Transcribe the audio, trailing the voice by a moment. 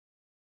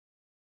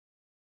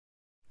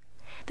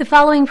The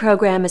following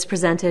program is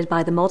presented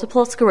by the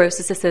Multiple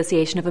Sclerosis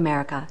Association of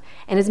America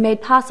and is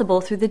made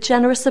possible through the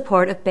generous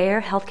support of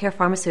Bayer Healthcare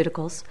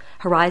Pharmaceuticals,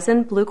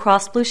 Horizon Blue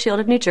Cross Blue Shield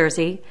of New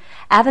Jersey,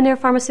 Avenir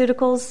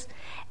Pharmaceuticals,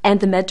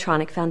 and the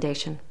Medtronic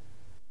Foundation.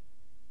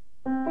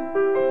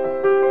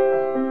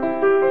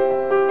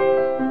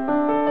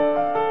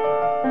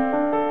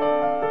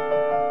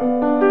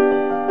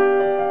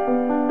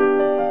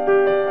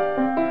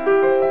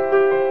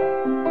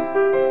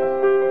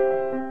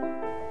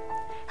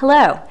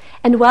 Hello,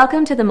 and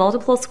welcome to the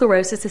Multiple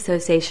Sclerosis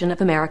Association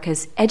of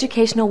America's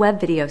educational web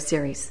video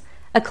series,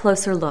 A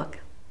Closer Look.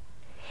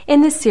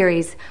 In this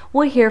series,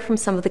 we'll hear from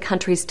some of the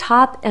country's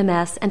top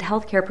MS and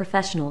healthcare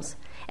professionals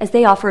as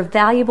they offer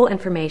valuable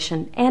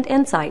information and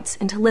insights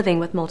into living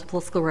with multiple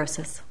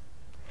sclerosis.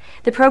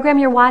 The program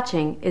you're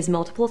watching is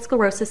Multiple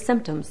Sclerosis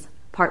Symptoms,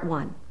 Part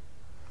 1.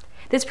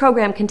 This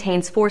program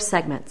contains 4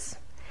 segments.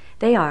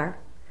 They are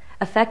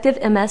Effective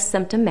MS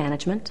Symptom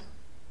Management,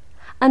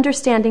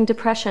 Understanding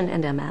Depression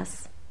and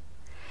MS,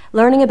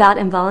 Learning about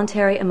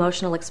Involuntary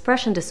Emotional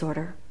Expression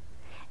Disorder,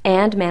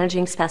 and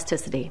Managing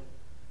Spasticity.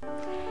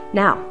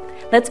 Now,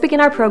 let's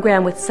begin our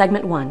program with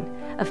Segment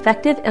 1,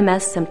 Effective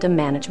MS Symptom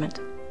Management.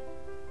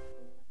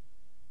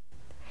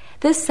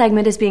 This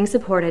segment is being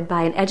supported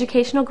by an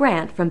educational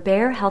grant from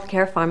Bayer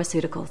Healthcare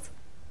Pharmaceuticals.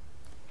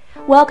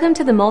 Welcome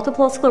to the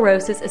Multiple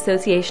Sclerosis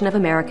Association of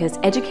America's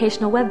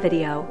educational web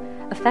video,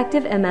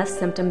 Effective MS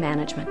Symptom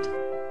Management.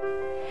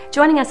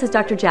 Joining us is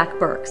Dr. Jack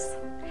Burks.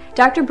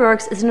 Dr.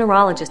 Burks is a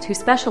neurologist who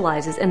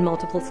specializes in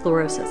multiple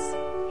sclerosis.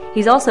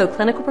 He's also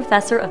clinical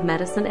professor of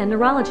medicine and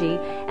neurology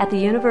at the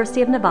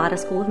University of Nevada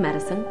School of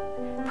Medicine,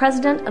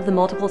 president of the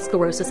Multiple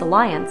Sclerosis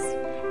Alliance,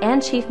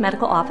 and chief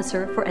medical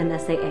officer for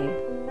MSAA.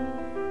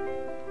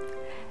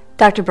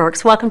 Dr.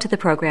 Burks, welcome to the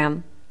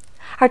program.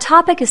 Our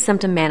topic is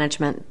symptom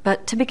management,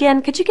 but to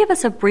begin, could you give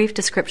us a brief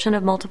description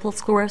of multiple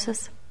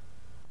sclerosis?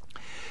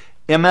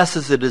 MS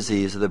is a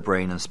disease of the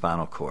brain and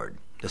spinal cord,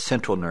 the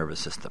central nervous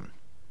system.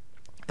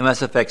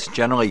 MS affects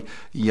generally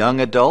young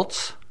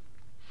adults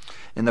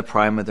in the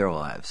prime of their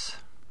lives.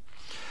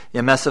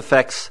 MS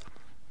affects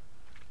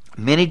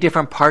many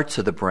different parts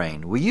of the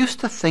brain. We used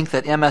to think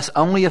that MS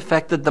only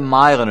affected the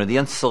myelin or the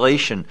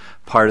insulation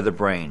part of the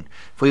brain.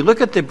 If we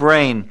look at the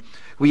brain,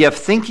 we have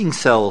thinking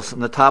cells in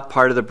the top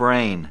part of the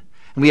brain,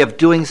 and we have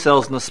doing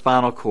cells in the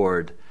spinal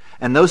cord.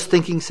 And those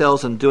thinking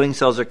cells and doing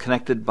cells are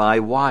connected by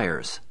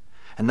wires.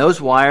 And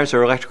those wires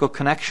are electrical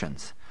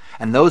connections.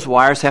 And those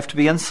wires have to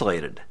be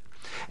insulated.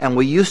 And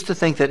we used to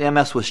think that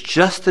MS was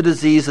just a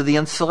disease of the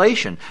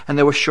insulation, and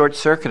there was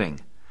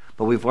short-circuiting.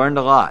 But we've learned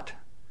a lot.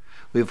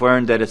 We've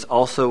learned that it's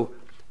also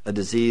a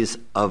disease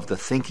of the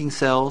thinking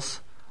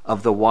cells,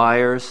 of the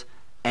wires,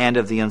 and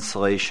of the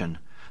insulation.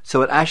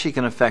 So it actually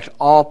can affect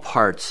all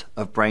parts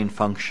of brain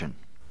function.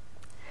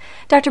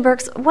 Dr.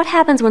 Burks, what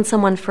happens when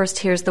someone first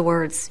hears the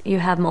words, "you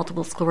have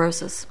multiple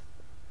sclerosis"?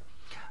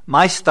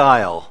 My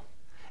style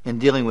in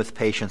dealing with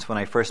patients when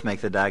I first make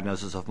the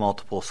diagnosis of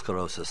multiple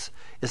sclerosis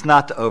is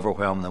not to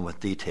overwhelm them with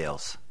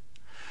details.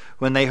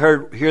 When they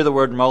hear the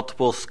word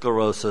multiple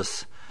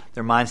sclerosis,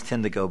 their minds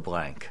tend to go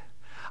blank.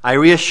 I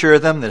reassure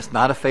them that it's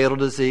not a fatal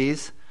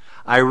disease.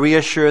 I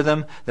reassure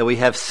them that we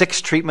have 6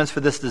 treatments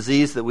for this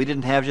disease that we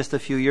didn't have just a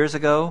few years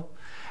ago,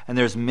 and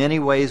there's many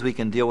ways we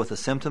can deal with the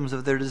symptoms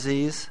of their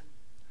disease.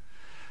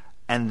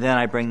 And then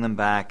I bring them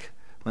back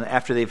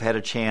after they've had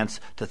a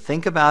chance to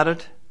think about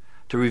it,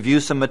 to review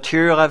some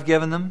material I've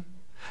given them,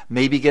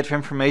 maybe get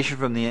information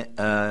from the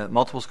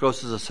Multiple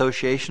Sclerosis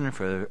Association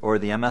or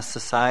the MS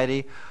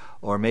Society,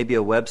 or maybe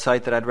a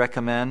website that I'd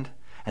recommend,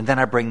 and then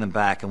I bring them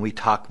back and we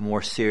talk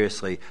more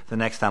seriously the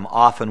next time,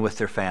 often with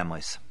their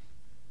families.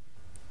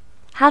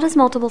 How does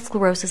multiple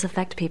sclerosis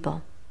affect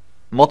people?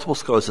 Multiple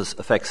sclerosis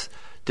affects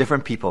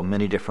different people in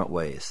many different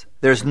ways.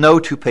 There's no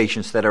 2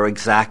 patients that are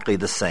exactly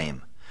the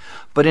same.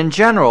 But in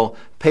general,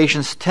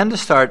 patients tend to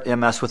start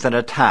MS with an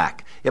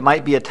attack. It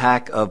might be an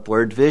attack of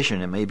blurred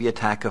vision. It may be an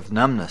attack of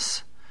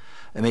numbness.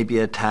 It may be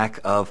an attack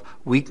of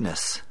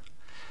weakness.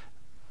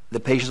 The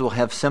patients will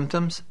have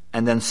symptoms,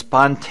 and then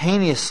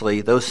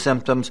spontaneously those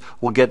symptoms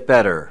will get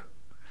better.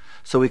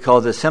 So we call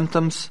the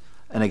symptoms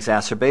an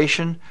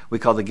exacerbation. We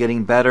call the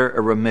getting better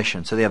a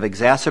remission. So they have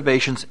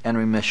exacerbations and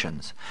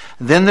remissions.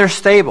 Then they're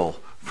stable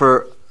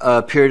for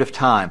a period of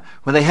time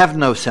when they have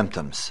no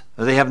symptoms,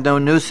 or they have no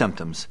new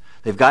symptoms.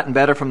 They've gotten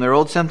better from their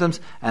old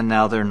symptoms, and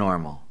now they're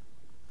normal.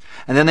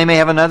 And then they may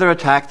have another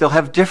attack. They'll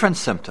have different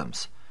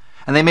symptoms.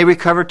 And they may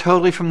recover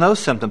totally from those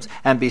symptoms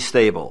and be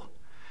stable.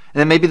 And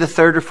then maybe the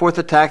 3rd or 4th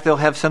attack, they'll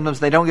have symptoms.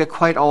 They don't get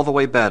quite all the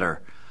way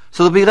better.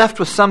 So they'll be left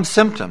with some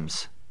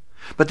symptoms,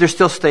 but they're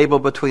still stable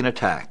between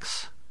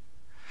attacks.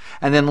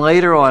 And then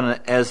later on,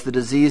 as the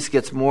disease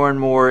gets more and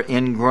more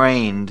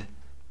ingrained,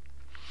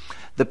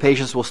 the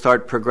patients will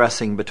start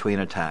progressing between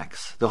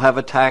attacks. They'll have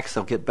attacks,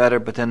 they'll get better,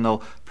 but then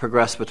they'll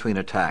progress between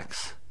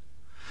attacks.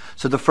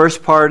 So the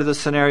first part of the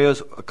scenario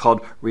is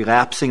called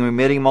relapsing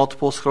remitting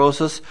multiple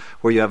sclerosis,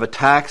 where you have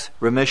attacks,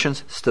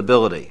 remissions,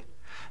 stability.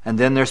 And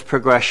then there's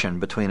progression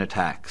between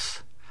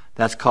attacks.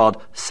 That's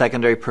called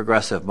secondary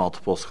progressive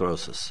multiple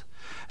sclerosis.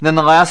 And then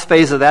the last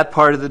phase of that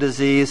part of the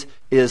disease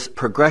is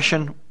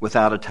progression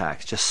without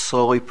attacks, just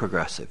slowly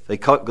progressive. They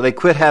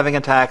quit having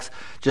attacks,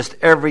 just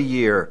every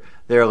year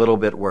they're a little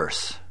bit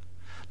worse.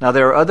 Now,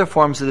 there are other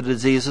forms of the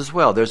disease as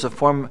well. There's a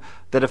form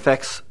that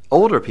affects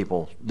older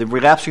people. The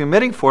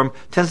relapsing-remitting form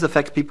tends to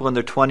affect people in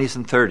their 20s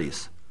and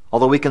 30s,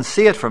 although we can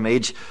see it from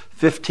age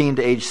 15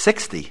 to age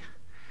 60.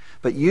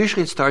 But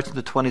usually it starts in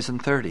the 20s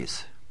and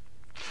 30s.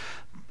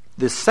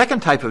 The second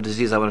type of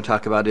disease I want to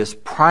talk about is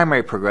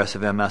primary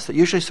progressive MS that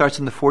usually starts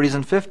in the 40s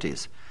and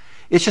 50s.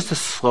 It's just a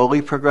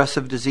slowly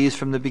progressive disease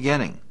from the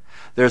beginning.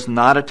 There's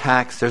not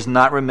attacks, there's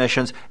not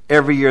remissions.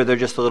 Every year they're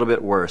just a little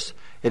bit worse.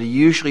 It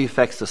usually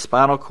affects the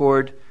spinal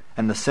cord,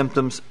 and the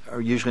symptoms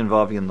are usually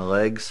involving in the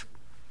legs.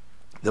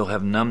 They'll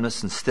have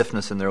numbness and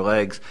stiffness in their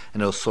legs,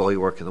 and it'll slowly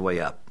work their way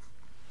up.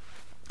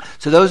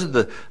 So those are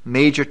the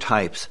major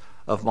types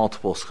of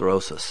multiple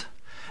sclerosis.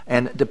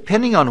 And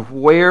depending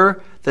on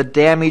where the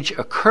damage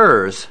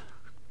occurs,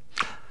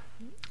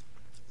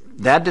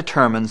 that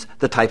determines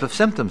the type of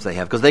symptoms they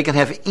have, because they can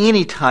have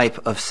any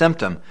type of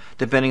symptom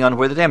depending on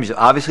where the damage is.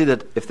 Obviously,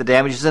 if the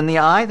damage is in the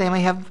eye, they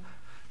may have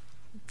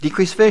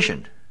decreased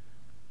vision.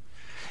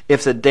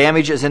 If the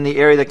damage is in the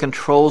area that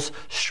controls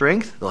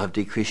strength, they'll have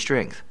decreased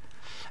strength.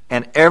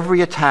 And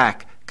every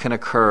attack can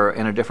occur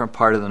in a different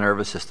part of the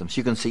nervous system. So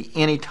you can see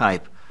any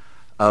type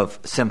of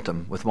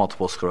symptom with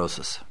multiple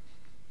sclerosis.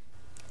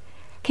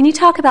 Can you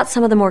talk about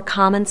some of the more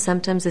common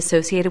symptoms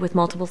associated with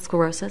multiple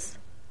sclerosis?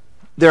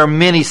 There are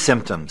many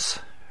symptoms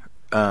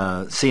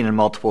seen in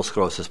multiple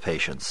sclerosis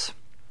patients.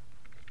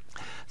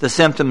 The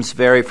symptoms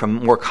vary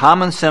from more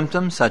common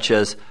symptoms such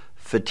as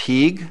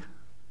fatigue,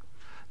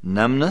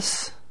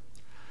 numbness,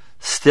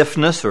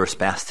 stiffness or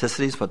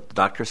spasticity is what the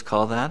doctors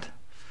call that,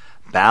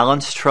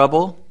 balance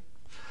trouble,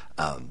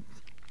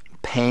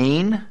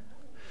 pain,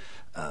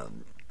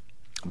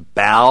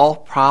 bowel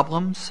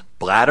problems,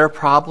 bladder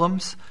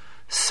problems,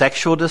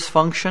 sexual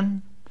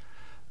dysfunction,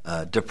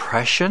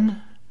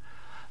 depression,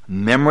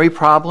 memory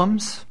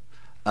problems,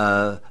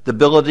 the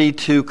ability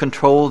to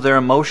control their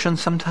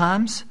emotions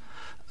sometimes.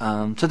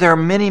 So there are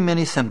many,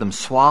 many symptoms.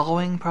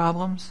 Swallowing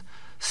problems,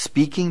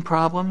 speaking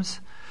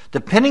problems.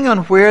 Depending on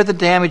where the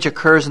damage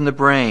occurs in the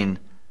brain,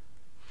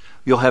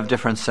 you'll have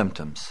different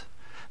symptoms.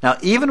 Now,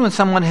 even when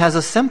someone has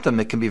a symptom,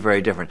 it can be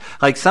very different.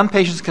 Like some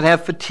patients can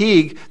have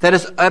fatigue that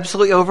is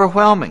absolutely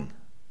overwhelming.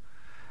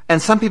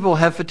 And some people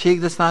have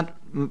fatigue that's not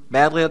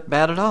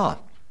bad at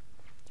all.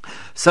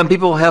 Some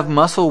people have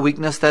muscle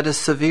weakness that is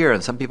severe,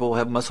 and some people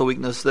have muscle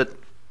weakness that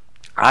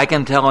I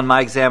can tell in my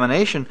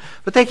examination,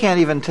 but they can't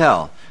even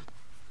tell.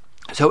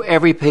 So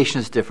every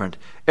patient is different.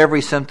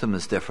 Every symptom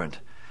is different.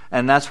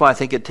 And that's why I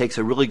think it takes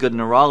a really good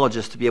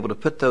neurologist to be able to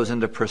put those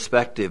into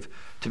perspective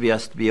to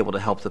be able to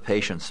help the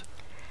patients.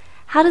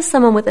 How does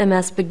someone with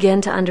MS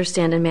begin to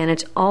understand and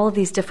manage all of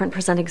these different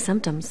presenting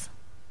symptoms?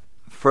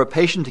 For a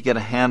patient to get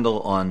a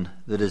handle on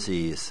the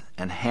disease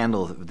and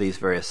handle these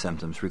various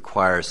symptoms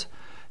requires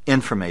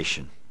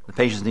information. The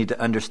patients need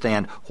to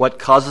understand what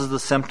causes the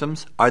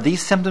symptoms. Are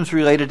these symptoms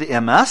related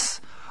to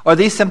MS? Or are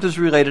these symptoms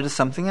related to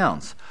something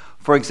else?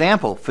 For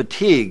example,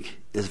 fatigue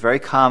is very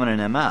common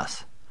in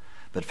MS,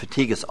 but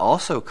fatigue is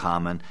also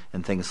common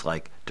in things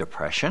like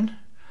depression,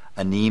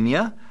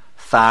 anemia,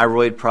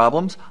 thyroid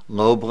problems,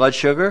 low blood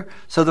sugar.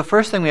 So the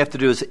first thing we have to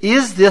do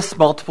is this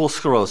multiple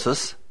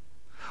sclerosis,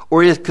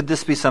 or could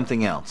this be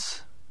something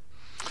else?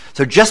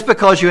 So just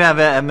because you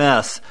have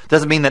MS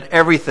doesn't mean that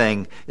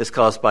everything is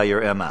caused by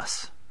your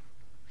MS.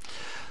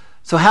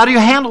 So how do you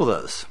handle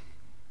those?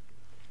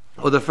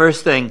 Well, the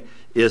first thing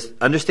is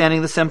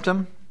understanding the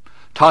symptom,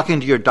 talking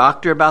to your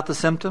doctor about the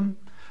symptom,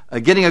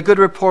 getting a good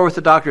rapport with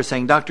the doctor,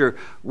 saying, "Doctor,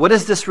 what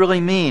does this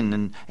really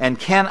mean? And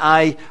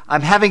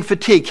I'm having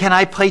fatigue. Can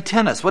I play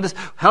tennis?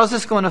 How is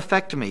this going to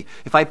affect me?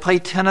 If I play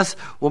tennis,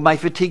 will my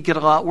fatigue get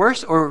a lot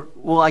worse, or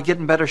will I get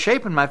in better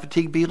shape and my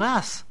fatigue be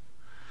less?"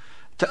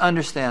 To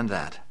understand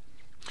that.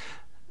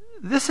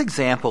 This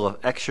example of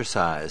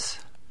exercise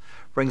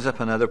brings up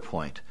another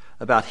point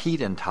about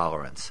heat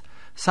intolerance.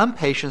 Some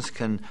patients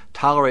can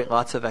tolerate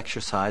lots of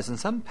exercise, and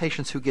some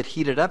patients who get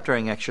heated up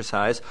during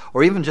exercise,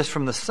 or even just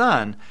from the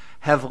sun,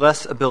 have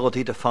less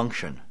ability to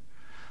function.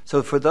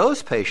 So for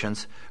those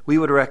patients, we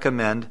would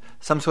recommend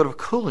some sort of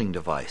cooling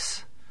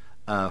device,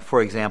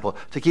 for example,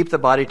 to keep the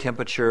body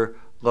temperature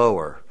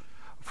lower.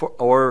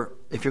 Or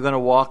if you're going to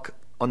walk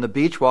on the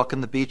beach, walk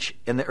on the beach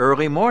in the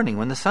early morning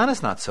when the sun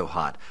is not so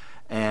hot.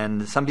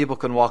 And some people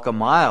can walk a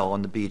mile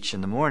on the beach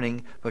in the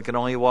morning, but can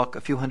only walk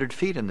a few hundred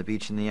feet on the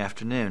beach in the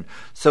afternoon.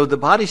 So the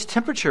body's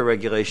temperature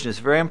regulation is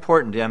very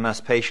important to MS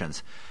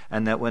patients,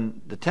 and that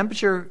when the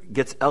temperature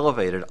gets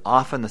elevated,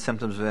 often the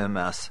symptoms of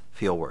MS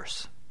feel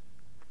worse.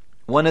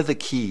 One of the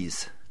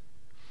keys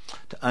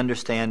to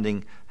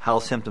understanding how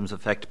symptoms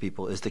affect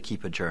people is to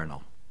keep a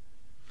journal.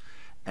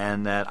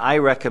 And that I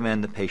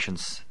recommend the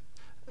patients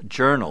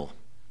journal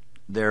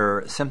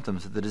their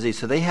symptoms of the disease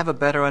so they have a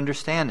better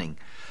understanding,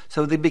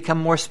 so they become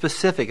more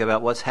specific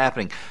about what's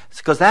happening,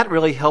 because that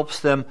really helps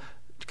them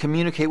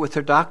communicate with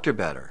their doctor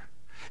better.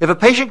 If a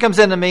patient comes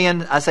in to me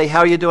and I say, "How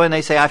are you doing?"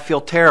 They say, "I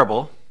feel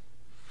terrible,"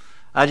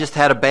 I just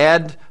had a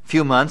bad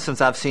few months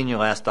since I've seen you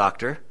last,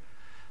 doctor.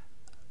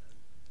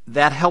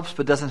 That helps,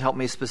 but doesn't help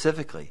me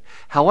specifically.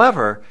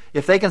 However,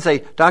 if they can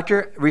say,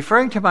 doctor,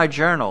 referring to my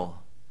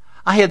journal,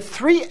 I had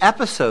 3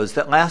 episodes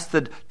that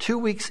lasted 2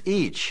 weeks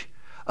each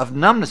of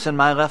numbness in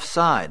my left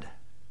side.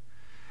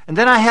 And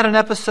then I had an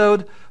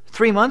episode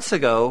 3 months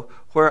ago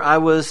where I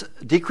was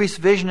decreased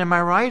vision in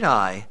my right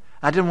eye.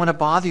 I didn't want to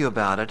bother you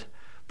about it,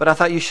 but I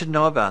thought you should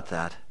know about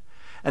that.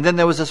 And then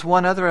there was this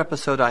one other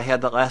episode I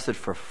had that lasted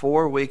for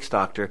 4 weeks,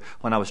 doctor,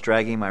 when I was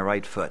dragging my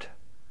right foot.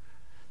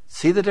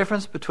 See the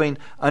difference between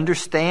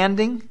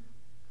understanding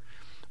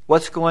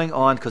what's going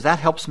on, because that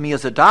helps me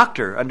as a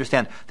doctor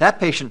understand that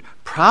patient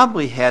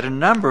probably had a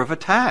number of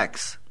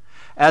attacks,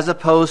 as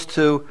opposed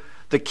to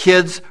the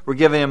kids were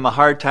giving him a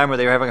hard time, or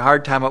they were having a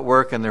hard time at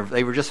work, and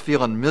they were just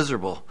feeling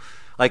miserable,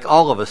 like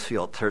all of us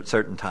feel at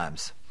certain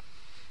times.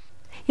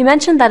 You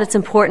mentioned that it's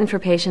important for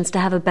patients to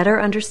have a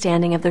better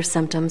understanding of their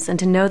symptoms and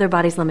to know their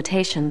body's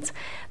limitations.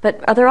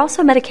 But are there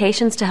also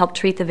medications to help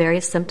treat the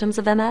various symptoms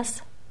of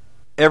MS?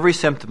 Every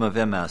symptom of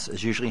MS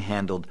is usually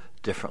handled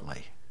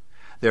differently.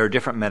 There are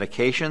different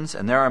medications,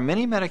 and there are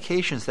many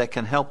medications that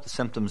can help the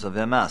symptoms of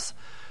MS.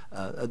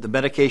 The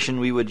medication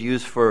we would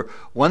use for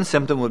one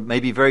symptom may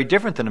be very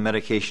different than a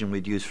medication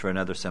we'd use for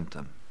another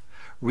symptom.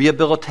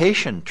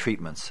 Rehabilitation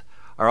treatments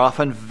are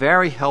often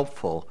very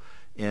helpful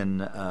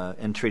in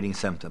treating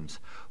symptoms.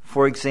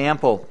 For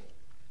example,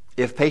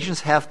 if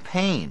patients have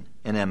pain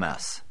in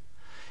MS,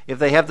 if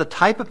they have the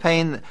type of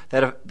pain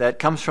that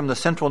comes from the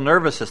central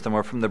nervous system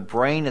or from the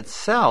brain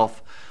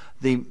itself,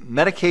 the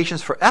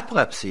medications for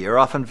epilepsy are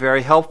often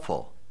very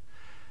helpful.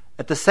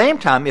 At the same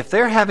time, if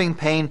they're having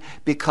pain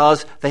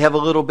because they have a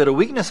little bit of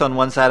weakness on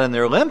one side and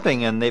they're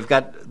limping and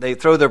they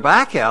throw their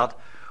back out,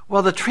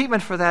 well, the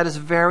treatment for that is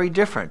very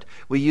different.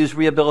 We use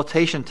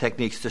rehabilitation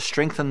techniques to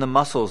strengthen the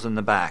muscles in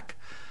the back.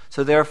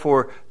 So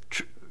therefore,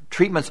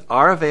 treatments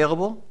are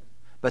available,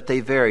 but they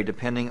vary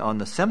depending on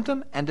the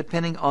symptom and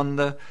depending on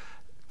the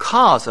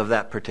cause of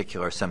that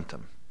particular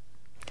symptom.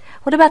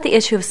 What about the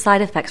issue of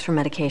side effects from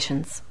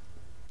medications?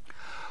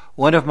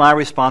 One of my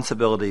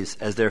responsibilities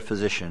as their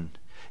physician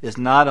is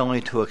not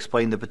only to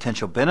explain the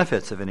potential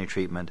benefits of any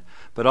treatment,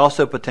 but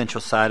also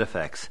potential side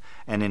effects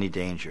and any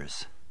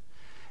dangers.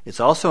 It's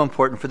also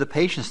important for the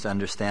patients to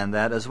understand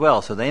that as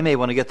well, so they may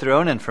want to get their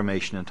own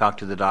information and talk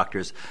to the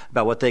doctors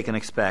about what they can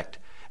expect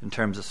in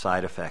terms of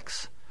side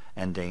effects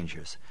and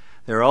dangers.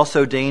 There are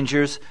also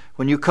dangers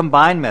when you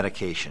combine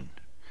medication,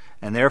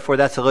 and therefore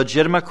that's a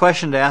legitimate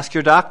question to ask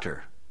your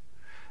doctor.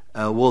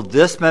 Will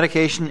this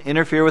medication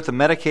interfere with the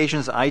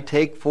medications I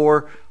take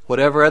for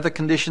whatever other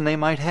condition they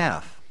might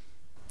have?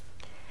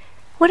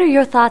 What are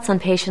your thoughts on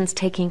patients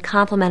taking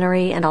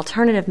complementary and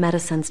alternative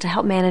medicines to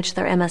help manage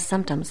their MS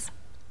symptoms?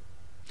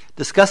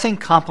 Discussing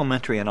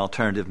complementary and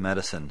alternative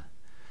medicine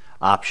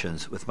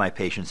options with my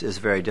patients is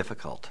very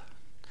difficult.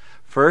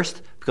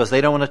 First, because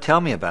they don't want to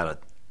tell me about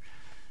it,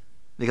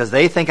 because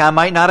they think I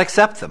might not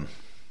accept them.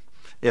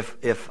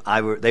 If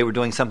they were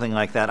doing something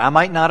like that, I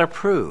might not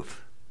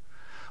approve.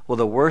 Well,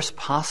 the worst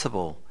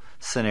possible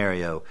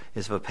scenario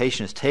is if a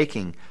patient is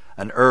taking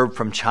an herb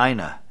from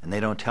China and they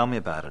don't tell me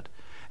about it.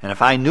 And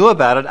if I knew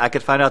about it, I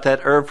could find out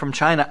that herb from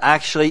China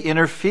actually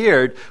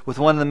interfered with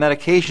one of the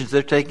medications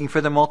they're taking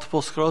for their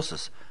multiple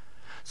sclerosis.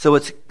 So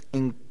it's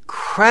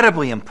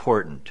incredibly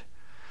important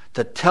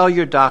to tell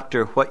your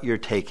doctor what you're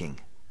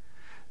taking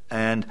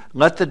and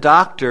let the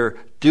doctor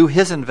do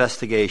his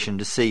investigation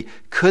to see,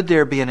 could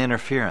there be an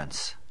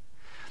interference?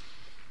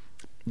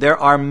 There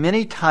are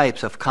many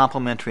types of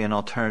complementary and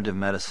alternative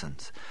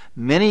medicines.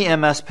 Many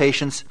MS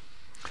patients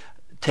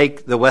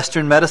take the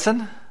Western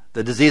medicine,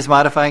 the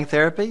disease-modifying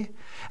therapy,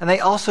 and they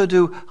also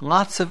do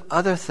lots of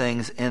other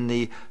things in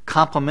the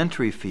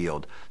complementary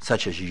field,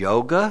 such as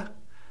yoga,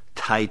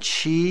 tai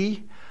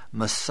chi,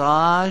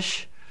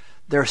 massage.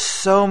 There are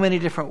so many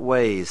different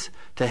ways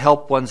to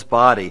help one's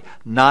body,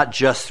 not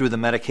just through the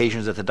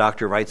medications that the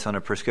doctor writes on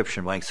a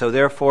prescription blank. So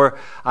therefore,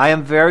 I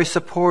am very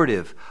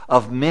supportive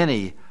of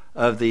many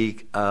of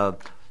the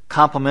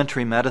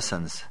complementary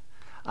medicines.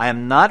 I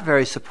am not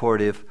very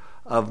supportive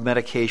of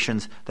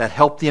medications that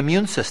help the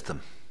immune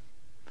system,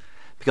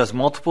 because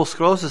multiple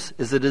sclerosis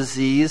is a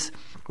disease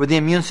where the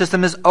immune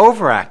system is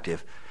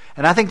overactive.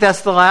 And I think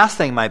that's the last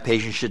thing my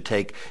patients should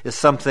take, is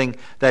something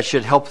that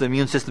should help the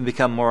immune system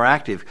become more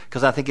active,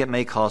 because I think it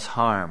may cause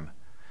harm.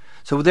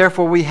 So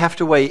therefore, we have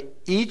to weigh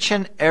each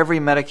and every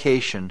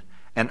medication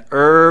and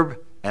herb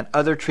and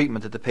other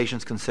treatment that the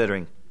patient's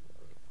considering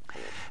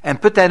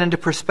and put that into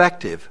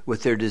perspective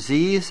with their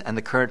disease and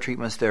the current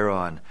treatments they're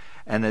on.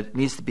 And it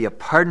needs to be a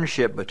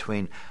partnership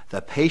between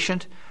the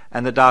patient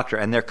and the doctor.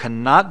 And there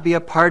cannot be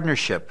a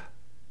partnership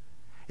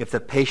if the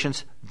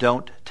patients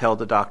don't tell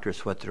the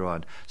doctors what they're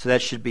on. So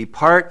that should be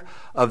part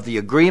of the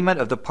agreement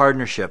of the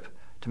partnership,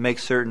 to make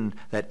certain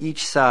that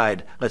each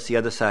side lets the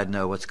other side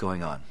know what's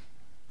going on.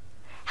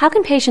 How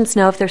can patients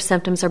know if their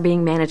symptoms are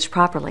being managed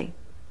properly?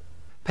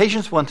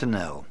 Patients want to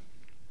know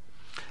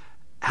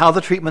how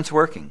the treatment's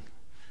working.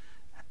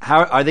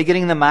 How are they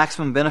getting the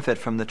maximum benefit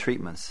from the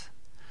treatments?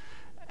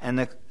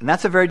 And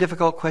that's a very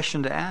difficult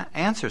question to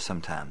answer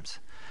sometimes.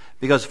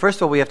 Because first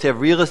of all, we have to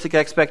have realistic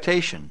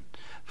expectation.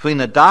 Between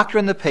the doctor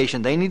and the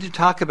patient, they need to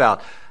talk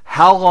about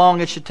how long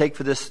it should take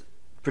for this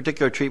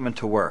particular treatment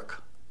to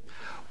work.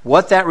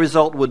 What that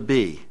result would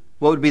be.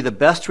 What would be the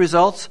best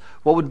results?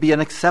 What would be an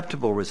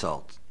acceptable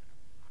result?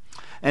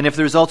 And if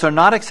the results are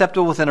not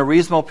acceptable within a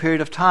reasonable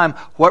period of time,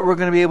 what we're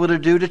going to be able to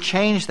do to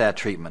change that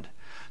treatment.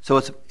 So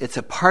it's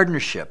a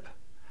partnership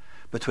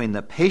between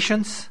the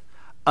patients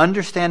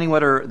understanding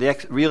what are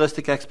the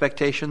realistic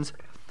expectations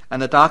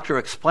and the doctor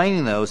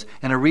explaining those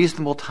in a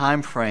reasonable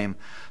time frame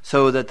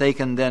so that they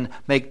can then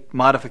make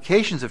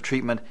modifications of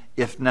treatment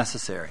if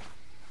necessary.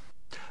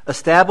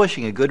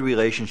 Establishing a good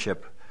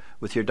relationship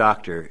with your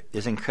doctor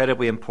is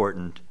incredibly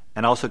important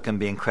and also can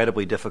be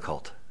incredibly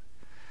difficult.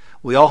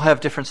 We all have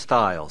different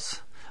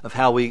styles of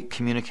how we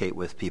communicate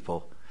with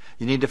people.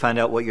 You need to find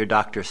out what your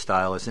doctor's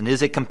style is, and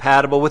is it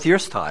compatible with your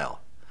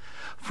style?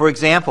 For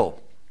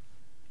example,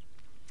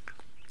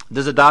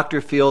 does a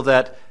doctor feel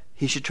that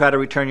he should try to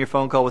return your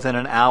phone call within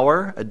an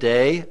hour, a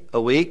day, a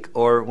week,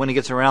 or when he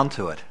gets around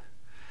to it?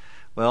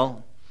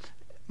 Well,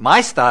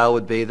 my style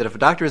would be that if a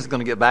doctor isn't going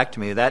to get back to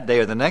me that day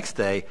or the next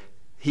day,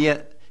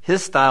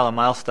 his style and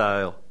my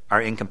style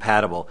are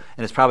incompatible,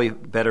 and it's probably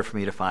better for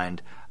me to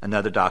find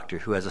another doctor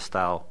who has a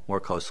style more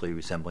closely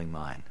resembling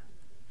mine.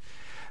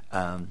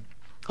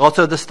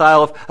 Also, the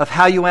style of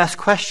how you ask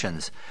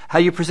questions, how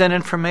you present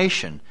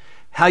information,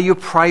 how you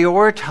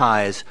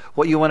prioritize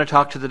what you want to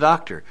talk to the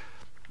doctor.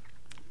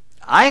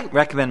 I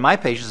recommend my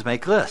patients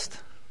make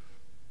lists.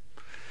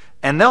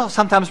 And they'll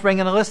sometimes bring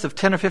in a list of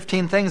 10 or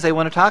 15 things they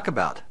want to talk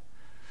about.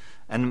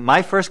 And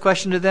my first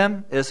question to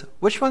them is,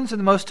 which ones are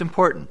the most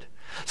important?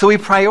 So we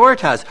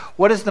prioritize.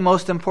 What is the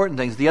most important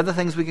things? The other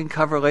things we can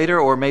cover later,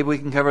 or maybe we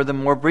can cover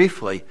them more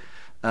briefly.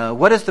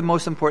 What is the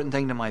most important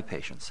thing to my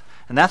patients?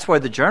 And that's why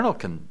the journal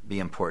can be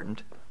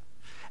important.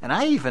 And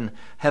I even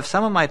have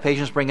some of my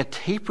patients bring a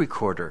tape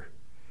recorder.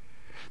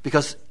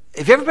 Because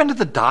have you ever been to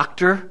the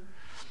doctor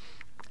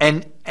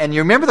and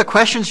you remember the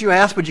questions you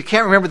asked, but you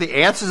can't remember the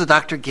answers the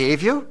doctor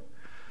gave you?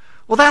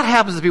 Well, that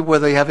happens to people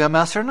whether they have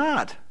MS or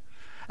not.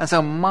 And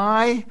so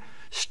my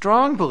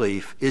strong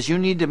belief is you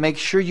need to make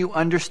sure you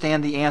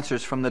understand the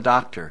answers from the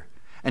doctor,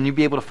 and you'll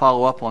be able to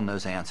follow up on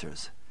those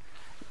answers.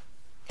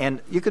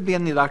 And you could be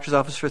in the doctor's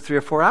office for 3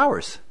 or 4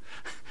 hours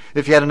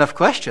if you had enough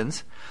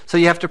questions. So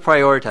you have to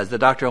prioritize. The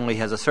doctor only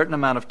has a certain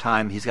amount of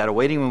time. He's got a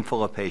waiting room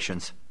full of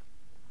patients.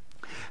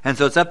 And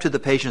so it's up to the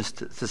patients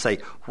to say,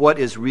 what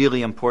is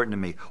really important to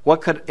me?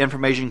 What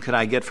information could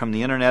I get from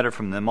the internet or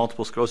from the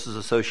Multiple Sclerosis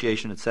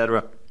Association,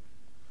 etc.?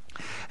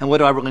 And what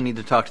do I really need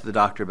to talk to the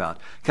doctor about?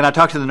 Can I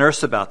talk to the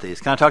nurse about these?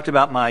 Can I talk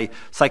about my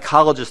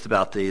psychologist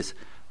about these?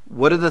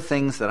 What are the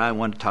things that I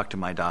want to talk to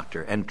my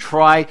doctor? And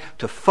try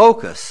to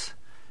focus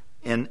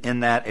in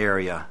that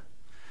area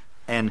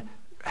and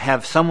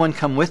have someone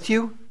come with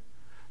you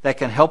that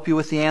can help you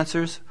with the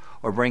answers,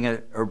 or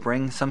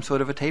bring some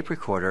sort of a tape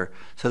recorder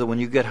so that when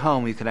you get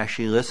home you can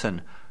actually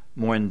listen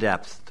more in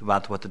depth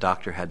about what the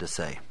doctor had to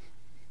say.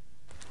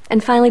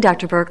 And finally,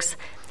 Dr. Burks,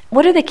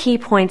 what are the key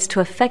points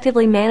to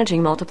effectively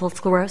managing multiple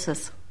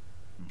sclerosis?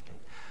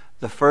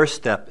 The first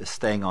step is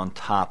staying on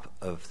top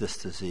of this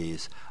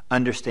disease,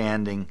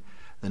 understanding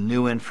the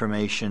new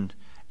information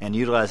and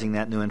utilizing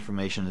that new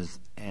information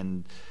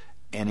and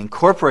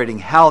incorporating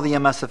how the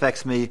MS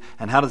affects me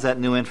and how does that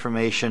new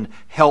information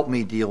help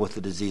me deal with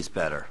the disease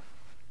better.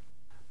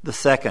 The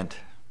second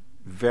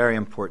very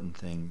important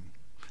thing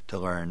to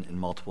learn in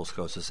multiple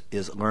sclerosis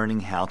is learning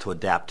how to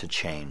adapt to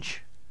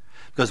change.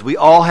 Because we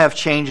all have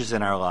changes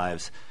in our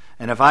lives.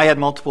 And if I had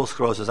multiple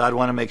sclerosis, I'd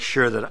want to make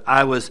sure that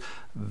I was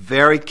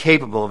very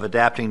capable of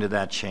adapting to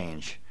that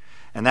change.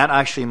 And that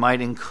actually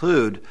might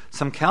include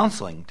some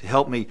counseling to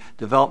help me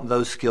develop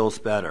those skills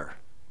better.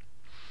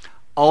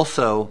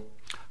 Also,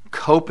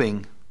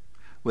 coping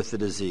with the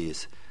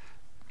disease.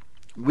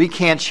 We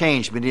can't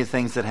change many of the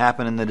things that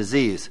happen in the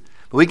disease,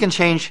 but we can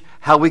change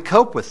how we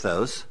cope with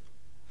those.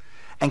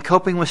 And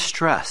coping with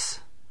stress.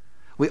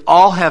 We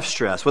all have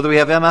stress, whether we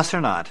have MS or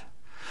not.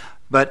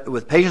 But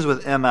with patients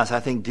with MS,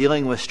 I think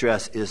dealing with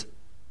stress is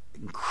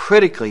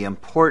critically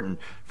important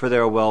for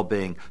their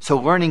well-being. So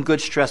learning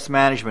good stress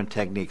management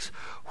techniques,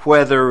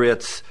 whether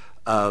it's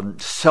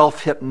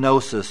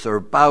self-hypnosis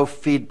or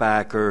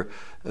biofeedback or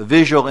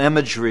visual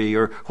imagery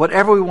or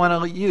whatever we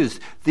want to use,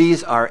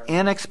 these are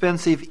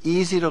inexpensive,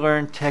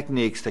 easy-to-learn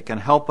techniques that can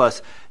help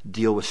us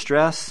deal with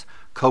stress,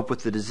 cope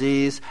with the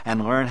disease,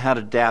 and learn how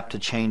to adapt to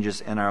changes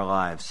in our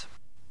lives.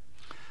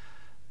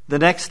 The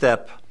next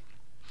step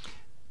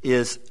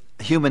is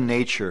human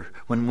nature.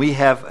 When we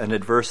have an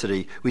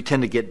adversity, we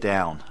tend to get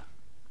down.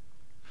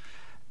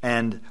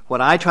 And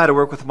what I try to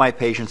work with my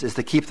patients is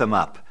to keep them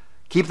up.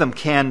 Keep them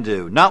can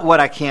do. Not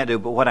what I can't do,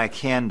 but what I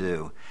can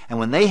do. And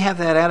when they have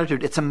that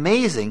attitude, it's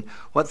amazing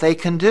what they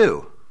can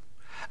do.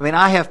 I mean,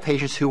 I have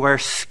patients who are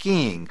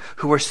skiing,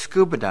 who are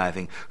scuba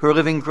diving, who are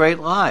living great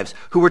lives,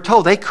 who were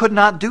told they could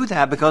not do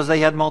that because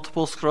they had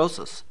multiple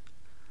sclerosis.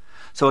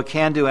 So a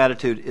can-do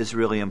attitude is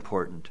really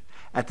important.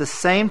 At the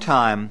same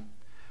time,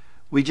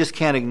 we just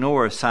can't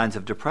ignore signs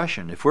of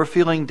depression. If we're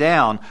feeling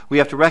down, we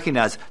have to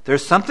recognize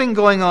there's something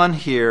going on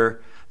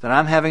here that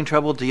I'm having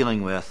trouble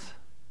dealing with.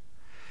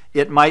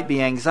 It might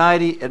be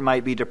anxiety, it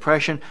might be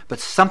depression, but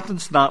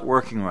something's not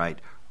working right.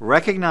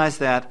 Recognize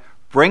that,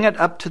 bring it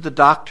up to the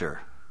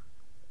doctor,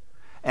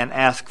 and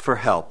ask for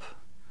help.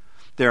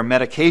 There are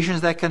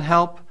medications that can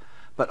help,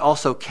 but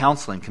also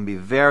counseling can be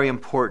very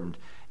important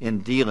in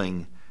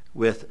dealing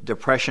with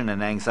depression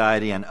and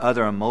anxiety and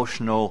other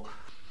emotional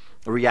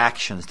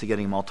reactions to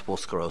getting multiple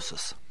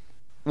sclerosis.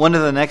 One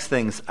of the next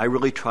things I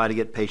really try to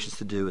get patients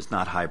to do is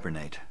not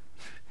hibernate.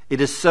 It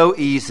is so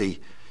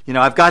easy.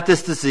 I've got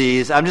this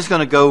disease. I'm just going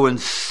to go and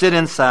sit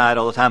inside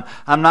all the time.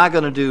 I'm not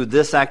going to do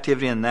this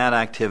activity and that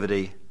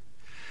activity.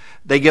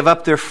 They give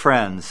up their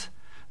friends.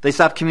 They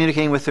stop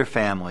communicating with their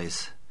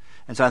families.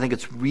 And so I think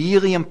it's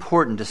really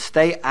important to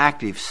stay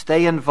active,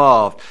 stay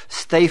involved,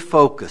 stay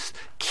focused,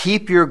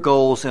 keep your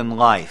goals in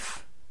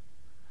life.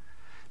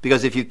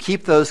 Because if you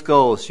keep those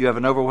goals, you have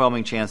an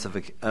overwhelming chance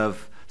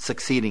of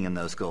succeeding in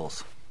those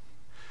goals.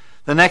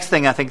 The next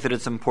thing I think that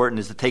it's important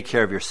is to take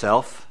care of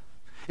yourself.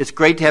 It's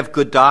great to have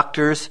good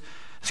doctors.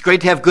 It's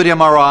great to have good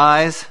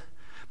MRIs.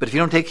 But if you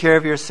don't take care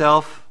of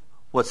yourself,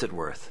 what's it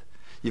worth?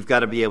 You've got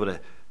to be able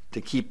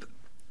to keep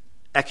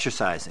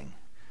exercising,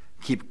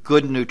 keep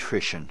good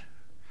nutrition,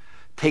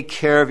 take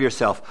care of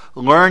yourself,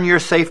 learn your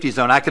safety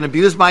zone. I can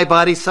abuse my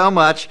body so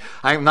much,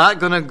 I'm not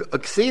going to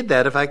exceed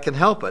that if I can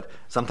help it.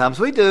 Sometimes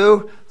we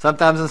do.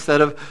 Sometimes instead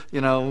of,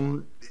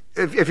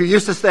 if you're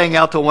used to staying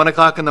out till 1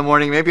 o'clock in the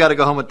morning, maybe you ought to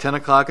go home at 10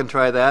 o'clock and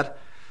try that.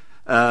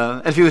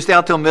 If you stay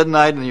out till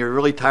midnight and you're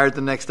really tired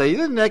the next day,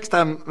 the next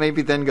time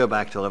maybe then go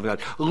back to 11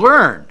 o'clock.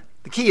 Learn.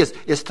 The key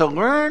is to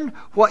learn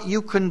what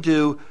you can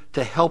do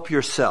to help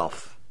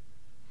yourself.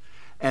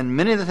 And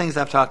many of the things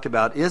I've talked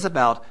about is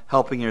about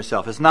helping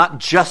yourself. It's not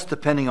just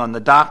depending on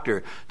the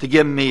doctor to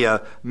give me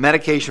a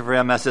medication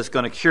for MS that's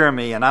going to cure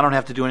me and I don't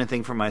have to do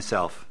anything for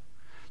myself.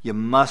 You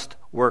must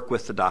work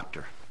with the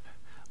doctor.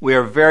 We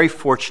are very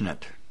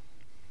fortunate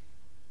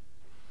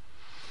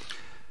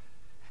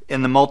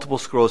in the multiple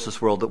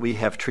sclerosis world that we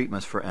have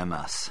treatments for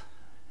MS.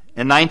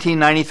 In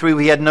 1993,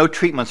 we had no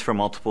treatments for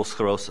multiple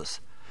sclerosis.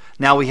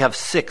 Now we have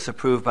 6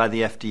 approved by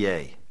the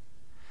FDA.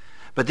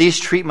 But these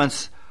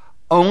treatments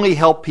only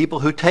help people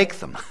who take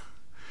them.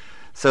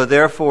 So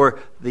therefore,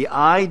 the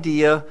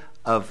idea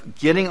of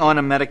getting on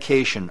a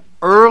medication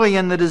early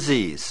in the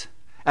disease,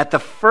 at the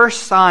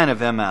first sign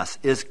of MS,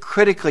 is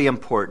critically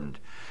important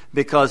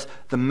because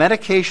the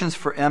medications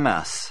for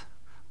MS,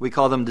 we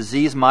call them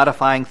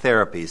disease-modifying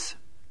therapies,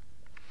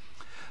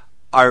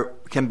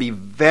 can be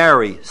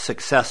very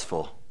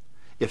successful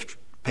if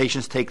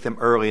patients take them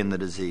early in the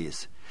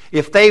disease.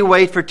 If they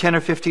wait for 10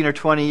 or 15 or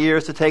 20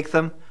 years to take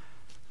them,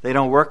 they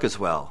don't work as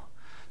well.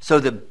 So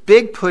the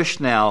big push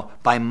now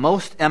by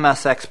most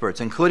MS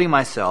experts, including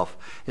myself,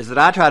 is that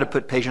I try to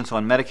put patients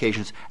on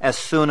medications as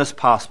soon as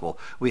possible.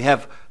 We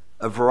have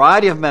a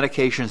variety of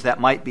medications that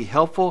might be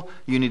helpful.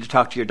 You need to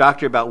talk to your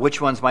doctor about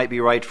which ones might be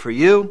right for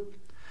you.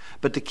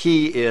 But the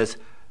key is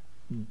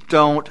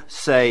don't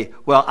say,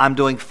 well, I'm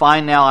doing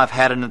fine now. I've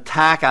had an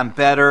attack. I'm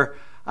better.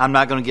 I'm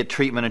not going to get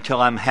treatment until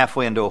I'm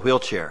halfway into a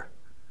wheelchair.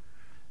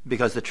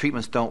 Because the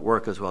treatments don't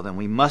work as well. Then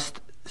we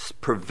must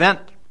prevent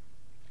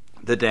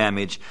the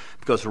damage,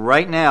 because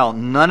right now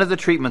none of the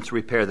treatments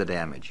repair the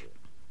damage.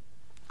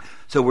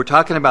 So we're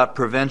talking about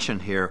prevention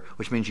here,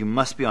 which means you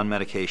must be on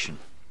medication.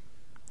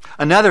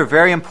 Another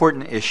very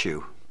important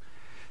issue,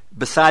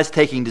 besides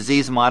taking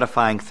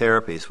disease-modifying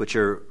therapies, which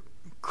are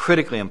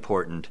critically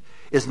important,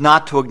 is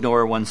not to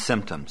ignore one's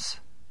symptoms.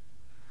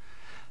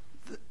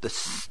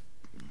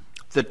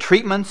 The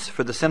treatments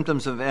for the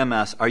symptoms of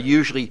MS are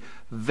usually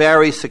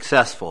very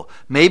successful.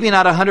 Maybe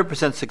not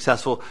 100%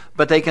 successful,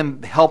 but they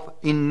can help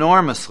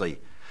enormously.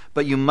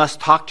 But you must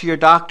talk to your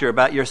doctor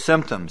about your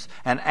symptoms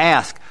and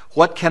ask,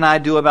 what can I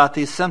do about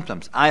these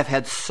symptoms? I have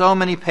had so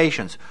many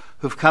patients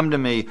who've come to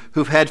me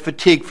who've had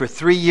fatigue for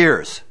 3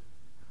 years,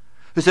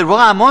 who said, well,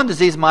 I'm on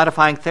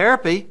disease-modifying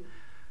therapy,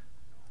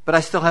 but I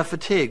still have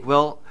fatigue.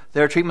 Well,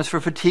 there are treatments for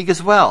fatigue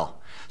as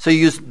well. So you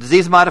use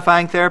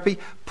disease-modifying therapy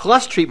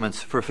plus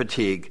treatments for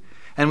fatigue.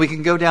 And we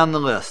can go down the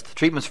list.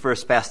 Treatments for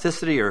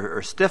spasticity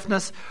or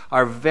stiffness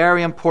are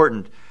very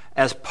important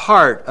as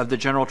part of the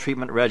general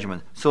treatment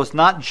regimen. So it's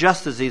not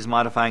just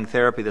disease-modifying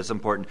therapy that's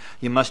important.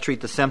 You must treat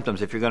the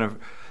symptoms if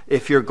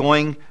you're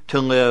going to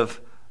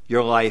live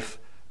your life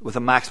with a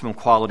maximum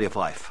quality of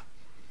life.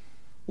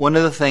 One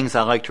of the things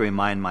I like to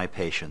remind my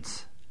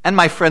patients, and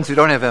my friends who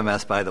don't have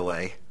MS, by the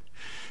way,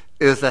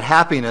 is that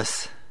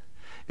happiness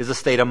is a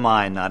state of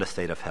mind, not a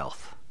state of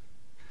health.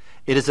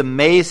 It is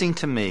amazing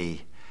to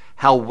me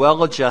how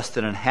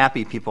well-adjusted and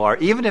happy people are,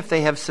 even if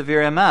they have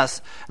severe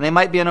MS and they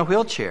might be in a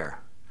wheelchair.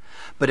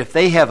 But if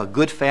they have a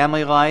good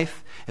family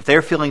life, if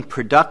they're feeling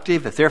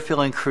productive, if they're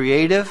feeling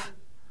creative,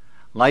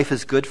 life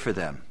is good for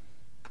them.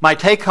 My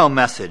take-home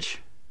message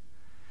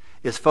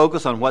is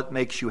focus on what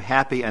makes you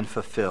happy and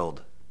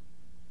fulfilled,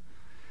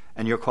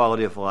 and your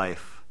quality of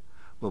life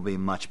will be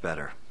much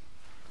better.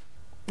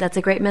 That's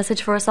a great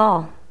message for us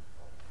all.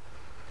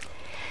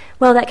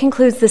 Well, that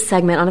concludes this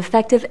segment on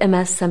effective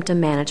MS symptom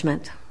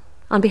management.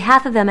 On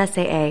behalf of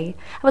MSAA, I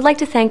would like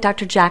to thank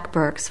Dr. Jack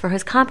Burks for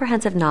his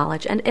comprehensive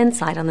knowledge and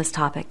insight on this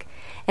topic,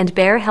 and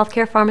Bayer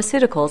Healthcare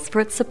Pharmaceuticals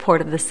for its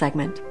support of this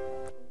segment.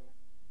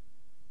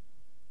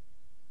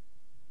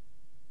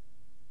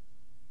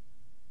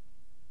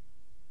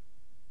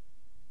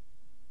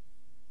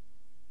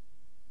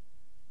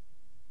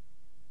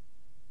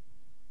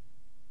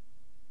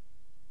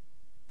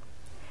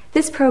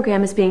 This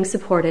program is being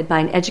supported by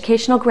an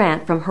educational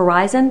grant from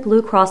Horizon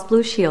Blue Cross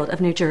Blue Shield of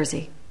New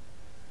Jersey.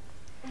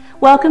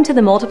 Welcome to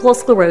the Multiple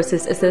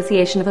Sclerosis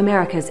Association of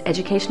America's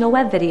educational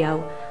web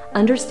video,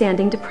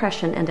 Understanding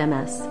Depression and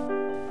MS.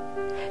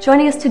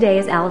 Joining us today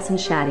is Allison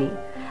Shaddy,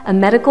 a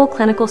medical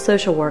clinical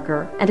social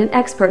worker and an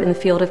expert in the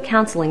field of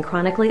counseling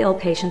chronically ill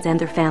patients and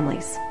their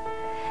families.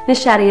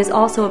 Ms. Shaddy is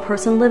also a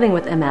person living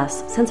with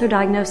MS since her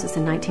diagnosis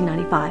in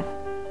 1995.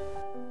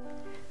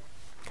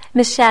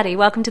 Ms. Shaddy,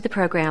 welcome to the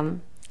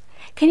program.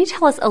 Can you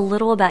tell us a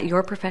little about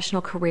your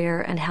professional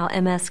career and how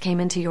MS came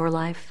into your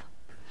life?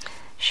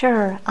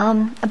 Sure.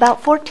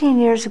 About 14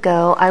 years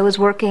ago, I was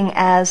working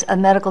as a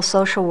medical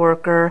social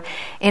worker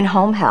in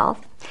home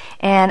health,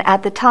 and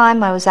at the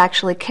time I was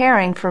actually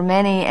caring for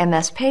many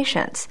MS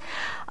patients.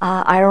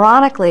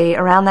 Ironically,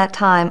 around that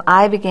time,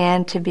 I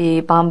began to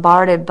be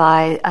bombarded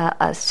by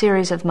a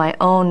series of my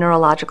own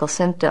neurological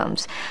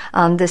symptoms.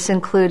 This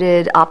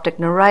included optic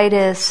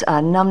neuritis,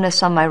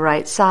 numbness on my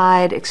right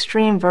side,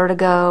 extreme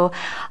vertigo.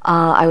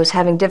 I was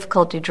having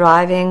difficulty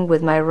driving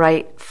with my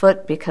right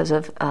foot because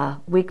of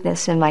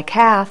weakness in my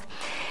calf.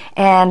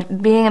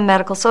 And being a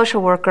medical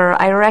social worker,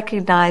 I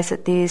recognized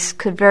that these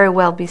could very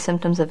well be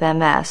symptoms of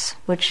MS,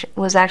 which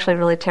was actually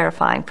really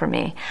terrifying for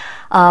me.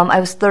 I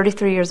was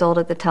 33 years old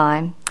at the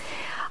time,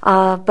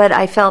 but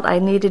I felt I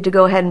needed to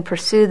go ahead and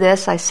pursue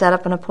this. I set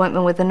up an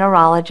appointment with a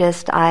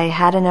neurologist. I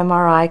had an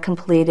MRI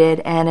completed,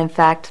 and in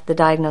fact, the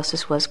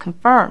diagnosis was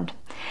confirmed.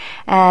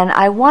 And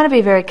I want to be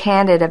very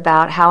candid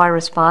about how I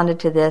responded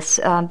to this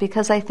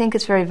because I think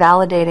it's very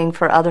validating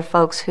for other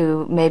folks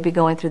who may be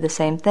going through the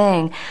same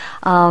thing.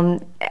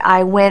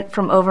 I went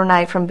from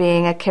overnight from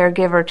being a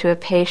caregiver to a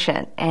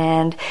patient,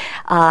 and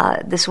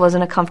this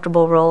wasn't a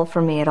comfortable role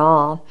for me at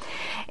all.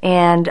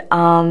 And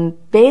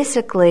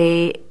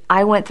basically,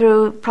 I went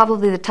through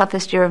probably the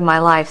toughest year of my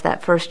life,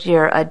 that first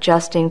year,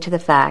 adjusting to the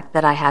fact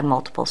that I had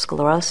multiple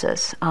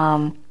sclerosis.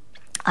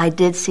 I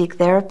did seek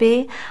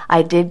therapy.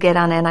 I did get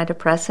on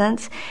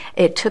antidepressants.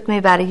 It took me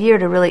about a year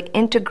to really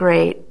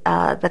integrate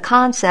the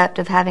concept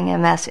of having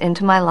MS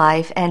into my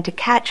life and to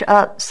catch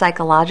up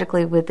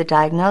psychologically with the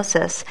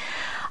diagnosis.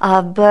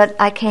 But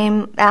I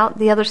came out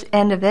the other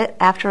end of it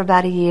after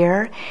about a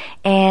year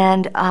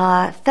and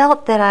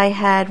felt that I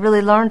had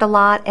really learned a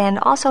lot and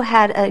also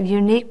had a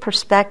unique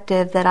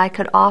perspective that I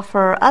could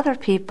offer other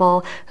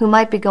people who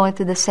might be going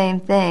through the same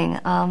thing.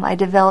 I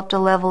developed a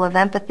level of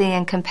empathy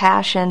and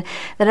compassion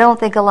that I don't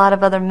think a lot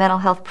of other mental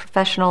health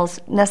professionals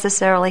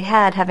necessarily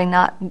had, having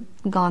not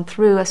gone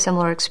through a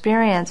similar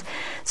experience.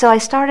 So I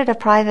started a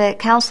private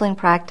counseling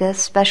practice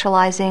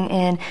specializing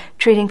in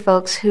treating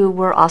folks who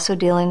were also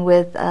dealing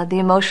with the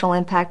emotional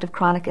impact of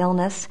chronic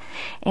illness.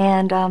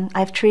 And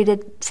I've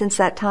treated since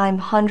that time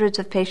hundreds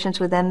of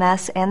patients with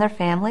MS and their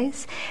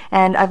families.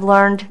 And I've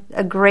learned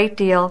a great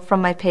deal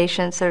from my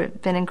patients.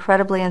 They've been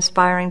incredibly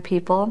inspiring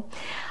people.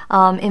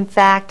 In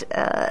fact,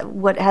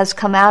 what has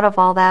come out of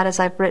all that is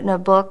I've written a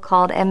book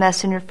called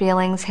MS and Your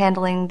Feelings,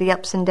 Handling the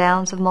Ups and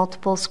Downs of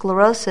Multiple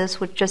Sclerosis,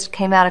 which just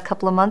came out a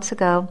couple of months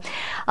ago.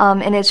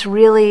 And it's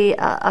really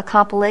a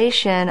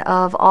compilation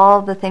of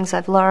all the things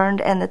I've learned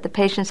and that the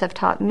patients have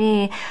taught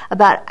me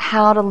about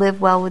how to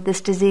live well with this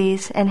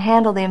disease and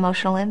handle the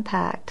emotional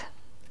impact.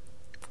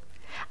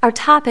 Our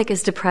topic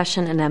is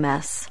depression and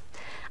MS.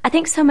 I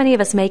think so many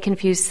of us may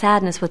confuse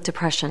sadness with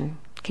depression.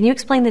 Can you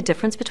explain the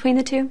difference between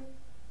the two?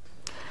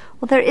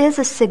 Well, there is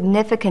a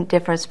significant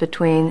difference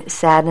between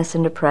sadness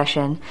and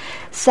depression.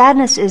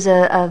 Sadness is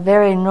a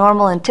very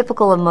normal and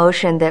typical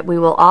emotion that we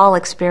will all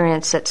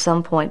experience at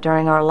some point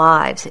during our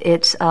lives.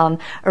 It's a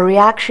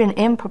reaction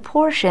in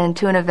proportion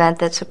to an event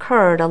that's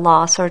occurred, a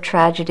loss or a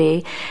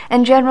tragedy,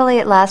 and generally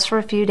it lasts for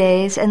a few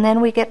days, and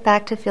then we get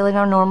back to feeling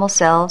our normal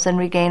selves and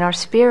regain our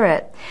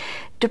spirit.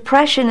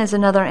 Depression is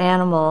another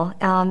animal.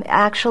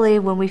 Actually,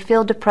 when we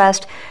feel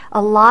depressed,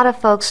 a lot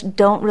of folks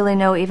don't really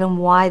know even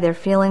why they're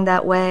feeling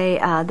that way.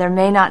 There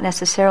may not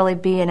necessarily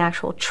be an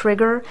actual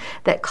trigger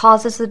that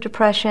causes the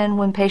depression.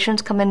 When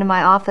patients come into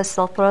my office,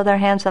 they'll throw their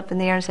hands up in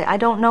the air and say, I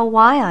don't know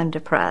why I'm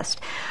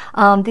depressed.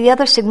 The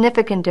other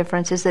significant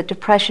difference is that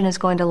depression is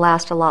going to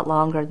last a lot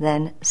longer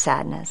than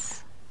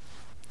sadness.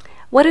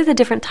 What are the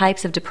different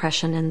types of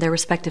depression and their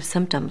respective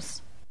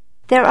symptoms?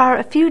 There are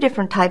a few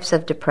different types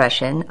of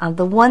depression.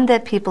 The one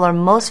that people are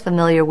most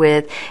familiar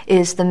with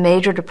is the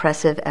major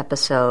depressive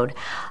episode.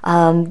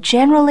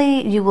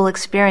 Generally, you will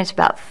experience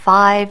about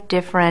 5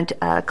 different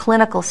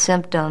clinical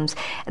symptoms,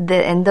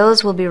 and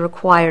those will be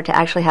required to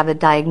actually have a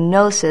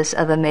diagnosis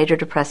of a major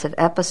depressive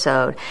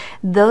episode.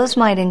 Those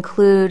might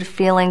include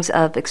feelings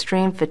of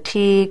extreme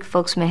fatigue.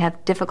 Folks may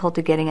have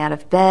difficulty getting out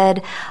of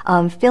bed,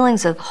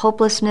 feelings of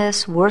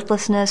hopelessness,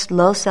 worthlessness,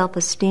 low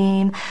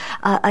self-esteem,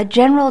 a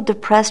general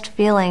depressed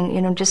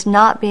feeling, just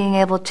not being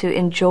able to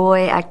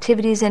enjoy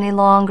activities any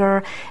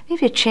longer,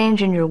 maybe a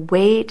change in your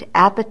weight,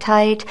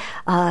 appetite,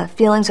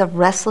 feelings of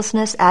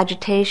restlessness,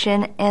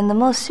 agitation, and the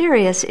most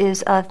serious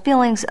is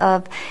feelings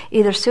of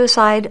either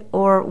suicide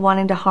or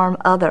wanting to harm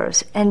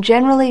others. And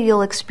generally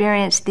you'll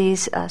experience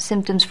these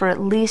symptoms for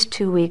at least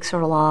 2 weeks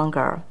or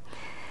longer.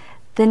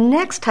 The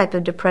next type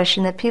of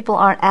depression that people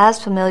aren't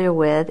as familiar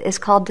with is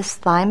called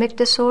dysthymic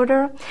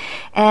disorder,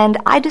 and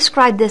I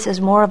describe this as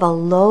more of a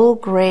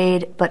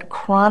low-grade but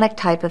chronic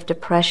type of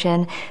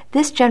depression.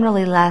 This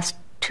generally lasts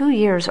 2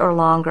 years or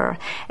longer.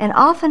 And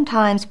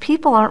oftentimes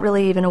people aren't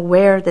really even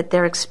aware that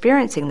they're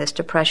experiencing this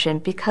depression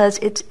because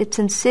it's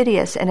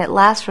insidious and it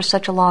lasts for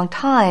such a long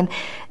time.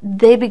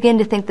 They begin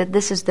to think that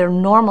this is their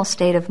normal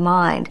state of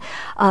mind.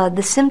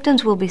 The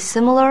symptoms will be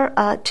similar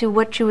to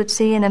what you would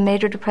see in a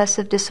major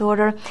depressive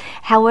disorder.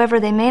 However,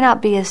 they may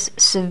not be as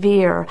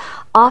severe.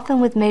 Often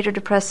with major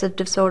depressive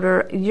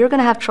disorder, you're going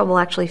to have trouble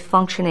actually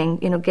functioning,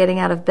 getting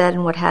out of bed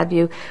and what have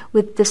you.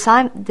 With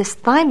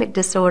dysthymic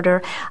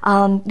disorder,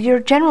 you're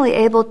generally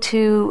able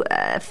to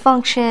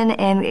function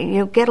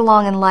and get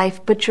along in life,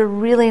 but you're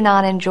really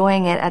not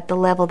enjoying it at the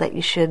level that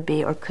you should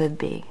be or could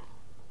be.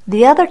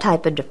 The other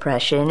type of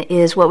depression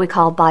is what we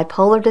call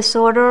bipolar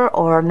disorder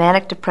or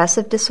manic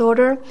depressive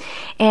disorder,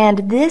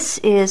 and this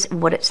is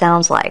what it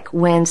sounds like.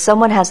 When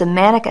someone has a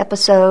manic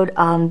episode,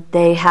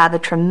 they have a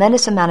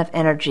tremendous amount of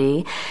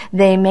energy.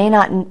 They may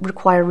not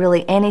require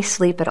really any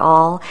sleep at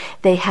all.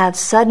 They have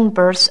sudden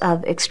bursts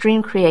of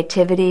extreme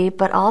creativity,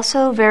 but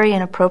also very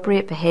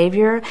inappropriate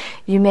behavior.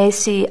 You may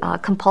see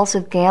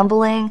compulsive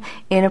gambling,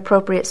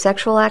 inappropriate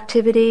sexual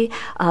activity,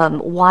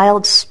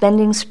 wild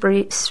spending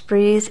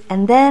sprees,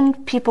 and then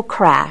people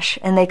crash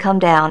and they come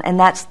down, and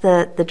that's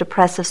the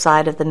depressive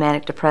side of the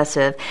manic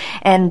depressive.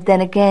 And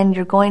then again,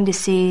 you're going to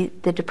see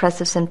the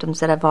depressive symptoms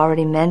that I've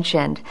already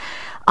mentioned.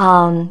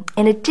 In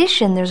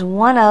addition, there's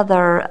one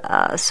other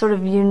sort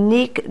of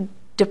unique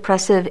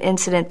depressive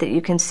incident that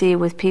you can see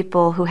with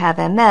people who have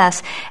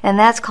MS, and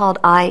that's called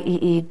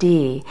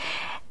IEED.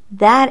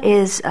 That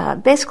is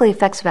basically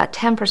affects about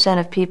 10%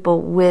 of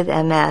people with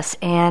MS,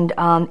 and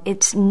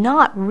it's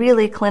not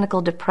really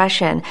clinical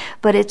depression,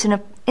 but it's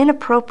an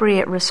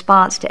inappropriate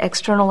response to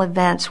external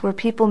events where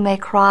people may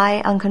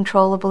cry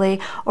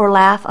uncontrollably or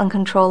laugh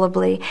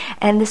uncontrollably,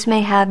 and this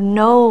may have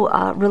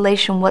no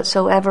relation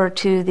whatsoever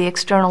to the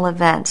external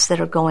events that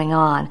are going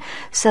on.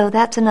 So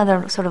that's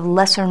another sort of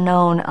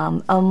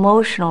lesser-known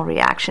emotional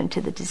reaction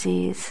to the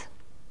disease.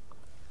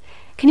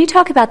 Can you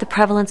talk about the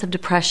prevalence of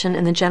depression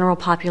in the general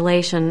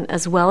population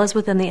as well as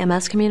within the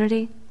MS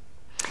community?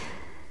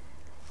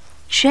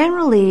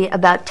 Generally,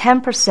 about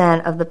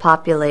 10% of the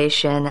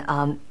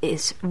population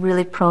is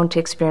really prone to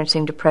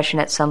experiencing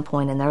depression at some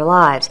point in their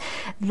lives.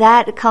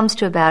 That comes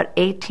to about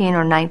 18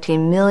 or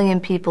 19 million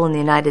people in the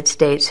United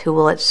States who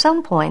will at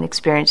some point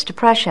experience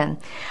depression.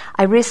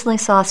 I recently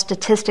saw a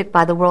statistic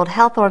by the World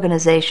Health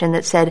Organization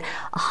that said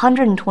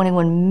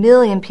 121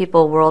 million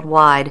people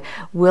worldwide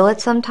will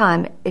at some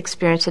time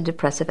experience a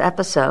depressive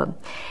episode.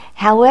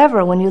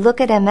 However, when you look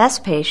at MS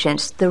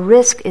patients, the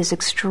risk is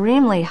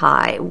extremely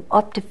high.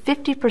 Up to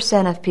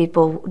 50% of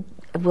people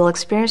will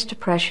experience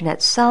depression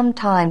at some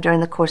time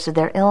during the course of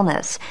their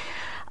illness.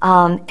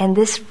 And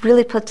this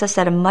really puts us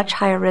at a much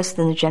higher risk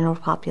than the general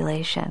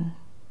population.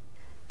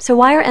 So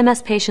why are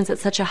MS patients at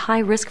such a high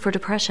risk for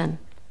depression?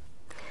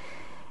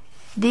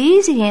 The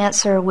easy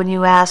answer when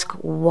you ask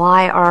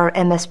why are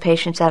MS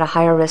patients at a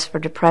higher risk for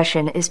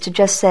depression is to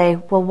just say,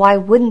 well, why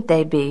wouldn't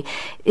they be?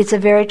 It's a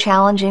very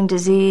challenging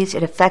disease.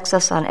 It affects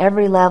us on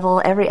every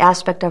level, every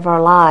aspect of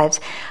our lives.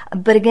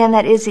 But again,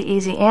 that is the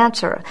easy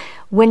answer.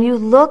 When you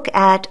look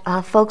at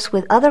folks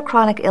with other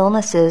chronic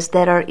illnesses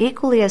that are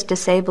equally as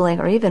disabling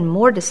or even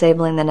more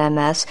disabling than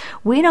MS,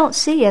 we don't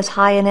see as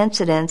high an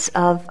incidence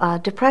of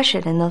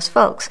depression in those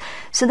folks.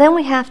 So then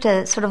we have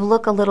to sort of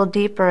look a little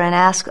deeper and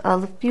ask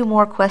a few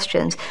more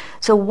questions.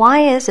 So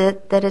why is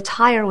it that it's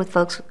higher with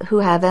folks who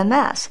have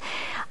MS?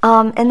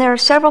 And there are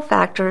several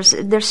factors.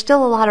 There's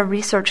still a lot of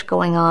research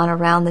going on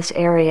around this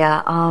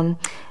area.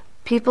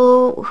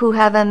 People who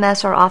have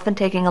MS are often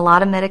taking a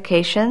lot of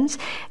medications.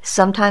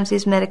 Sometimes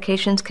these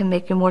medications can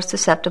make you more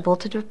susceptible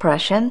to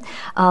depression,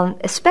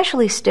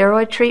 especially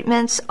steroid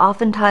treatments.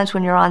 Oftentimes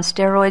when you're on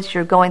steroids,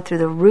 you're going through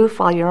the roof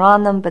while you're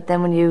on them, but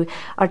then when you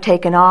are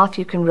taken off,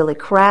 you can really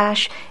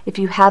crash. If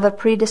you have a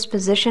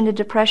predisposition to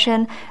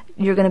depression,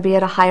 you're going to be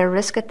at a higher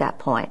risk at that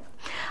point.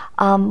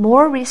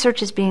 More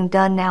research is being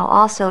done now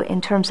also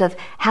in terms of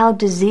how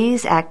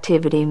disease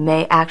activity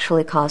may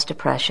actually cause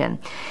depression.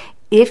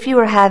 If you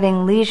are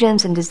having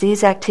lesions and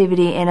disease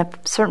activity in a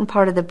certain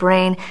part of the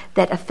brain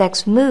that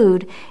affects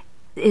mood,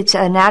 it's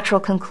a natural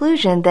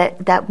conclusion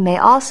that that may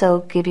also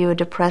give you a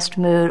depressed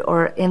mood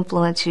or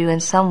influence you in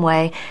some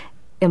way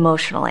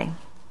emotionally.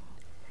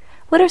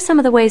 What are some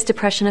of the ways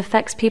depression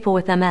affects people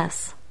with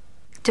MS?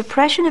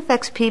 Depression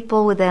affects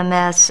people with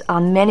MS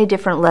on many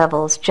different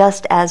levels,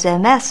 just as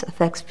MS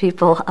affects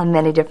people on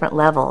many different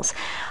levels.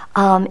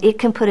 It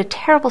can put a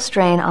terrible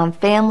strain on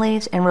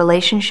families and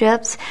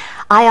relationships.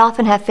 I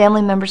often have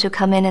family members who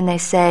come in and they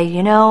say,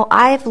 you know,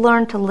 I've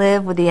learned to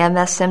live with the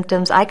MS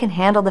symptoms. I can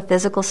handle the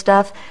physical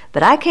stuff,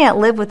 but I can't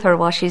live with her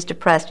while she's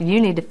depressed.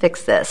 You need to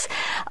fix this.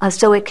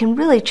 So it can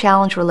really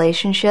challenge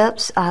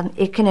relationships.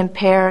 It can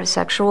impair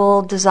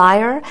sexual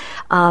desire.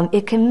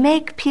 It can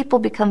make people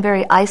become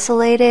very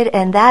isolated,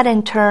 and that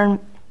in turn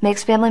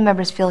makes family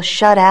members feel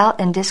shut out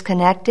and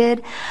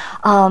disconnected.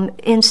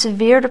 In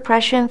severe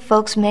depression,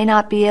 folks may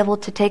not be able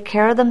to take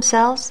care of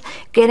themselves.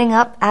 Getting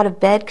up out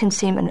of bed can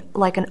seem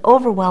like an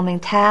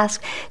overwhelming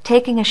task.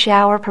 Taking a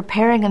shower,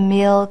 preparing a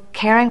meal,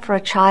 caring for a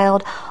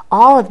child,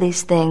 all of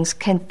these things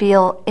can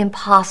feel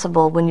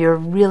impossible when you're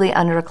really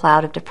under a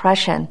cloud of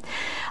depression.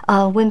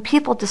 When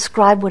people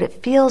describe what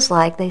it feels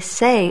like, they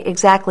say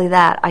exactly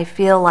that. I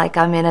feel like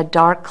I'm in a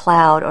dark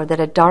cloud, or that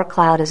a dark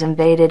cloud has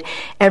invaded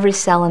every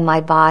cell in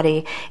my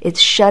body.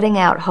 It's shutting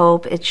out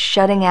hope. It's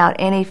shutting out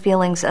any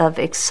feelings of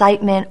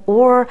excitement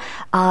or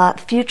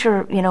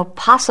future,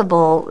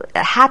 possible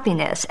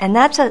happiness. And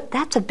that's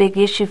a big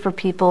issue for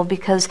people,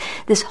 because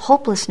this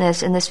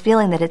hopelessness and this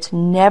feeling that it's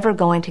never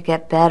going to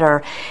get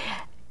better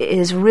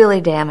is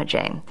really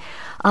damaging.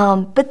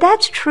 But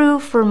that's true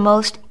for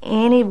most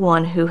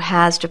anyone who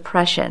has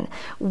depression.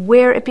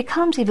 Where it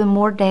becomes even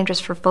more dangerous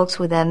for folks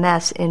with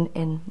MS,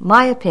 in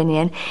my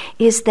opinion,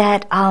 is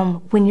that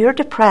when you're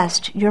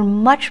depressed, you're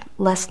much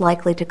less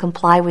likely to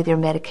comply with your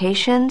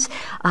medications.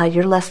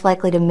 You're less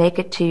likely to make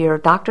it to your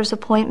doctor's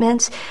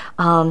appointments.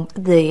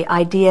 The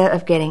idea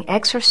of getting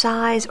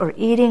exercise or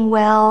eating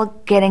well,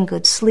 getting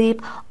good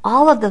sleep,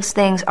 all of those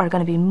things are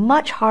going to be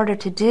much harder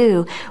to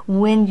do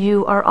when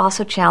you are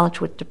also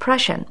challenged with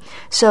depression.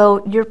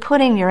 So you're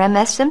putting your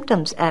MS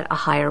symptoms at a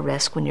higher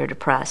risk when you're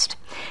depressed.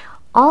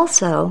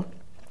 Also,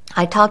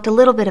 I talked a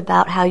little bit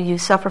about how you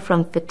suffer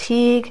from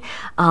fatigue,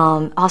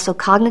 also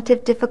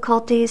cognitive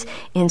difficulties,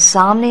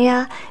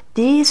 insomnia.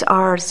 These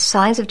are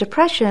signs of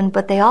depression,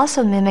 but they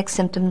also mimic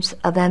symptoms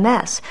of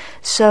MS.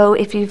 So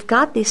if you've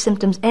got these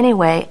symptoms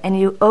anyway and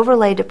you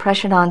overlay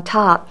depression on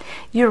top,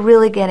 you're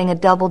really getting a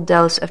double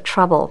dose of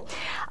trouble.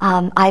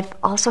 I've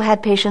also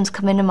had patients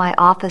come into my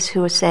office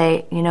who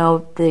say,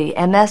 the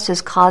MS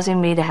is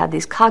causing me to have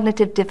these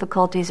cognitive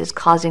difficulties, it's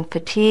causing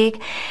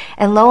fatigue.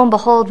 And lo and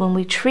behold, when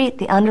we treat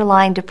the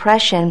underlying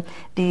depression,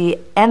 the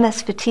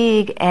MS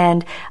fatigue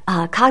and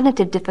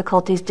cognitive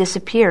difficulties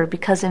disappear,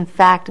 because in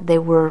fact they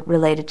were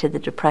related to the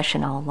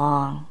depression all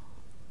along.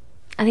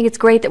 I think it's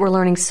great that we're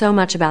learning so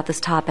much about this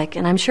topic,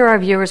 and I'm sure our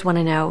viewers want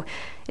to know,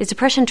 is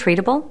depression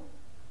treatable?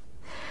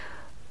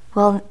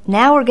 Well,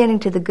 now we're getting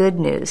to the good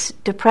news.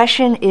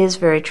 Depression is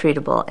very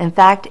treatable. In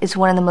fact, it's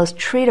one of the most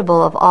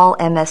treatable of all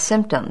MS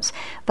symptoms.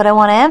 But I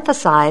want to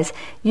emphasize,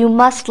 you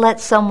must let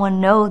someone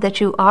know that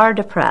you are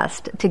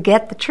depressed to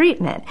get the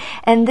treatment.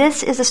 And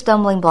this is a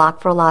stumbling block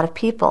for a lot of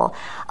people.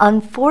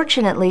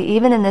 Unfortunately,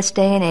 even in this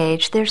day and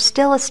age, there's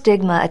still a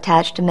stigma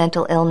attached to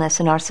mental illness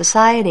in our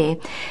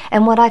society.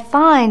 And what I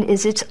find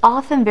is it's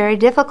often very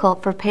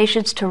difficult for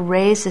patients to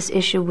raise this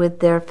issue with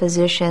their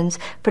physicians,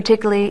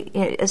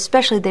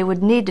 especially they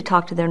would need to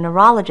talk to their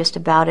neurologist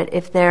about it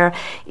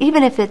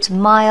even if it's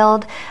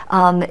mild.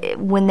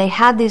 When they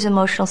have these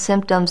emotional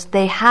symptoms,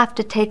 they have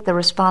to take the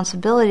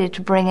responsibility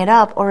to bring it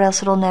up, or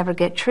else it'll never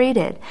get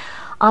treated.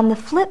 On the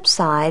flip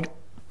side,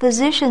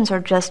 physicians are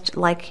just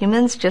like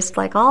humans, just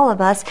like all of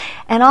us,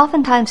 and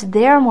oftentimes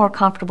they're more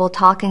comfortable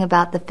talking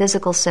about the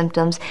physical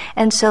symptoms,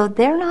 and so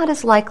they're not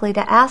as likely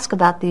to ask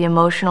about the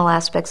emotional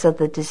aspects of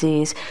the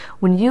disease.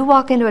 When you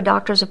walk into a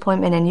doctor's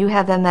appointment and you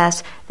have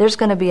MS, there's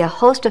going to be a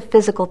host of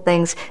physical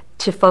things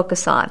to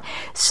focus on.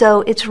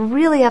 So it's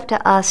really up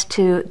to us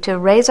to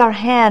raise our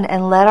hand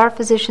and let our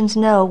physicians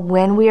know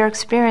when we are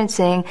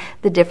experiencing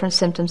the different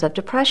symptoms of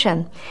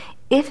depression.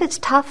 If it's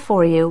tough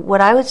for you,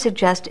 what I would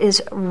suggest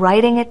is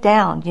writing it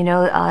down.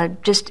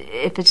 Just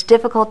if it's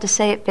difficult to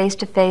say it face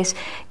to face,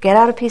 get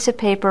out a piece of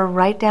paper,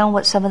 write down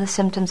what some of the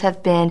symptoms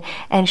have been,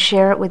 and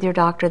share it with your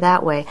doctor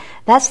that way.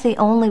 That's the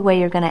only way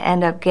you're going to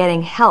end up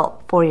getting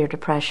help for your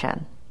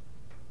depression.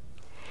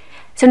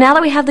 So now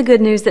that we have the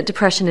good news that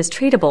depression is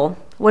treatable,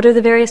 what are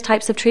the various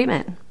types of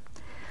treatment?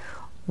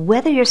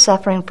 Whether you're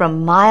suffering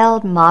from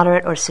mild,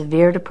 moderate, or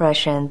severe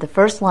depression, the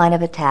first line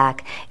of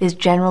attack is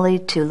generally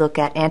to look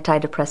at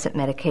antidepressant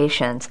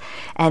medications.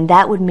 And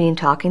that would mean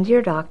talking to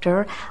your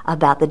doctor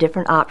about the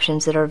different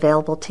options that are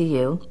available to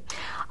you.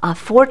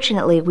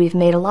 Fortunately, we've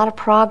made a lot of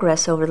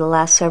progress over the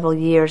last several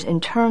years in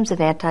terms of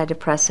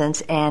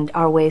antidepressants and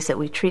our ways that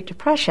we treat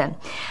depression,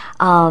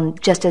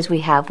 just as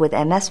we have with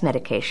MS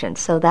medication.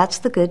 So that's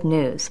the good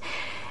news.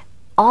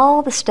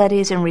 All the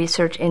studies and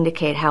research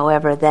indicate,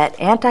 however, that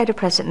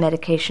antidepressant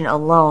medication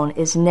alone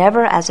is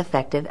never as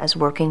effective as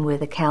working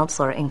with a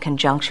counselor in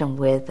conjunction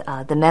with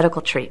the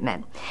medical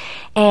treatment.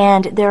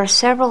 And there are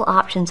several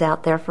options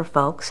out there for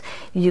folks.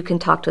 You can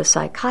talk to a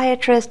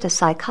psychiatrist, a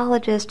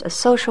psychologist, a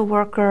social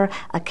worker,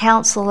 a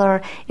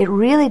counselor. It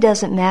really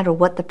doesn't matter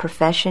what the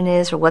profession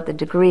is or what the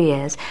degree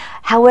is.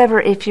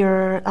 However, if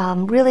you're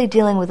really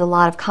dealing with a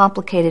lot of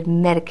complicated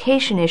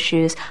medication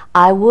issues,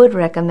 I would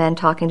recommend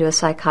talking to a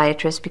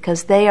psychiatrist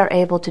because they are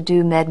able to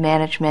do med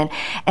management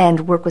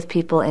and work with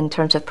people in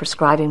terms of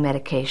prescribing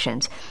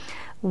medications.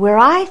 Where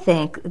I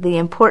think the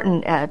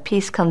important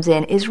piece comes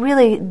in is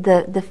really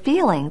the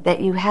feeling that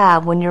you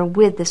have when you're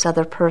with this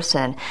other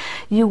person.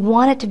 You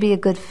want it to be a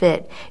good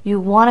fit. You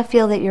want to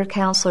feel that your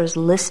counselor is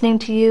listening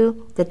to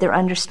you, that they're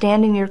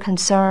understanding your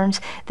concerns,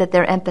 that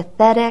they're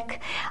empathetic.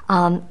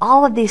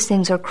 All of these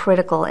things are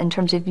critical in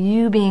terms of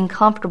you being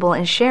comfortable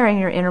in sharing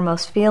your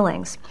innermost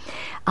feelings.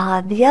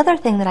 The other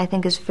thing that I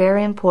think is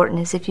very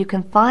important is if you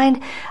can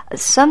find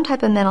some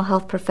type of mental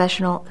health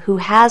professional who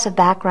has a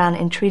background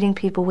in treating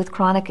people with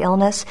chronic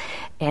illness,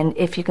 and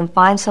if you can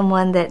find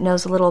someone that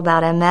knows a little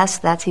about MS,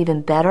 that's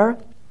even better.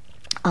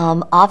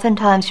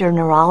 Oftentimes your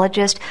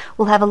neurologist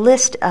will have a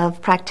list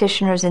of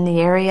practitioners in the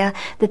area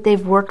that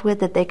they've worked with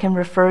that they can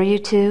refer you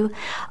to.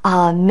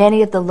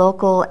 Many of the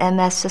local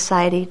MS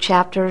Society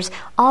chapters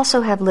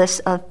also have lists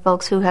of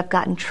folks who have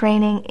gotten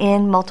training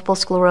in multiple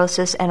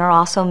sclerosis and are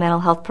also mental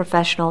health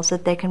professionals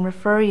that they can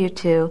refer you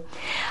to.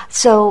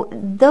 So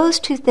those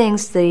two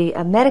things, the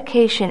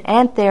medication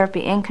and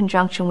therapy in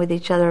conjunction with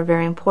each other, are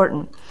very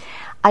important.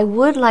 I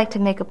would like to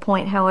make a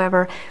point,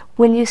 however,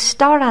 when you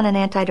start on an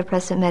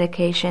antidepressant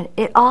medication,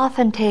 it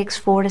often takes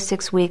 4 to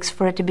 6 weeks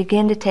for it to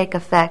begin to take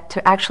effect,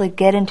 to actually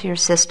get into your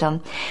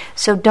system.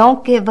 So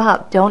don't give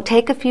up. Don't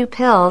take a few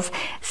pills,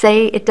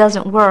 say it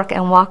doesn't work,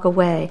 and walk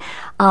away.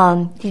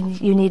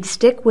 You need to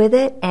stick with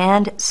it,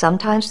 and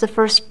sometimes the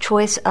first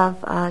choice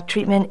of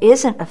treatment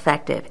isn't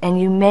effective,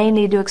 and you may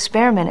need to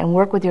experiment and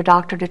work with your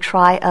doctor to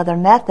try other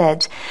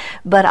methods.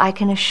 But I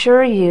can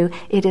assure you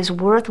it is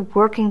worth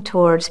working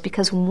towards,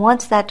 because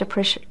once that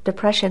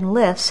depression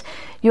lifts,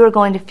 you are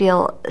going to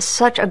feel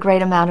such a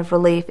great amount of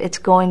relief. It's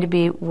going to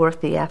be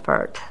worth the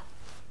effort.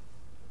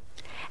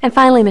 And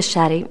finally, Ms.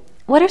 Shaddy,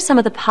 what are some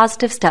of the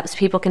positive steps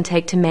people can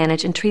take to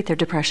manage and treat their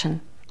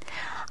depression?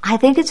 I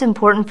think it's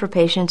important for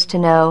patients to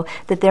know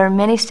that there are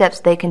many steps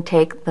they can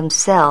take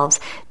themselves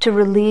to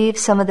relieve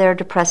some of their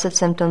depressive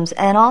symptoms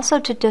and also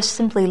to just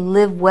simply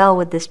live well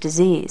with this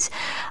disease.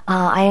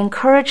 I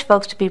encourage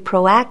folks to be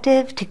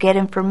proactive, to get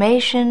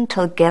information,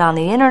 to get on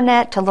the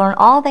internet, to learn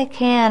all they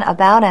can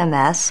about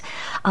MS,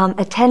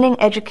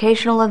 attending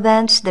educational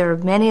events. There are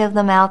many of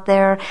them out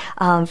there,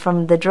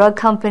 from the drug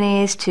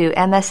companies to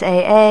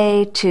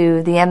MSAA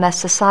to the MS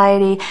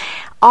Society.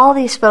 All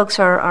these folks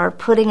are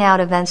putting out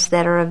events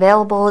that are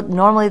available.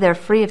 Normally they're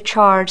free of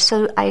charge,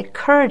 so I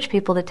encourage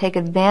people to take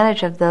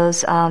advantage of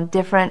those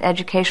different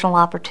educational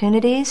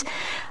opportunities.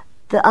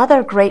 The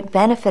other great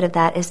benefit of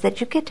that is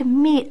that you get to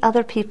meet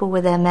other people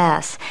with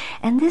MS.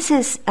 And this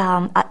is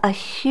a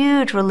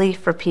huge relief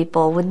for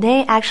people when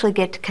they actually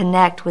get to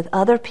connect with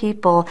other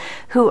people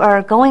who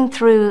are going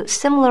through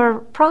similar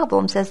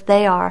problems as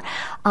they are.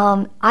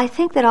 I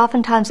think that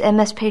oftentimes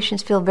MS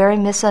patients feel very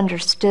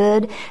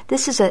misunderstood.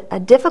 This is a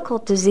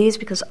difficult disease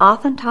because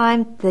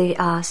oftentimes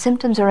the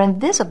symptoms are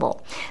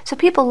invisible. So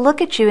people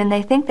look at you and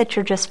they think that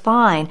you're just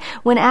fine,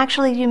 when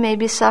actually you may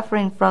be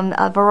suffering from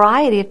a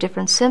variety of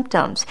different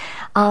symptoms.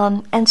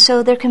 And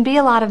so there can be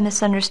a lot of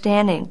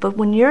misunderstanding. But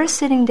when you're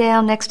sitting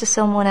down next to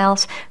someone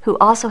else who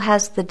also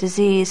has the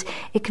disease,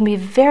 it can be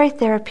very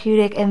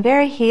therapeutic and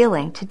very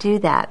healing to do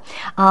that.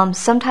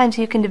 Sometimes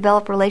you can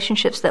develop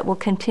relationships that will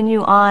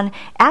continue on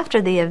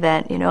after the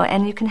event,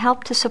 and you can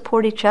help to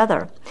support each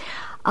other.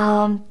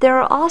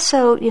 There are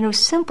also,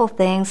 simple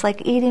things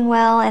like eating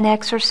well and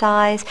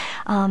exercise,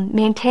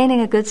 maintaining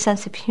a good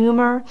sense of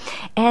humor,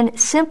 and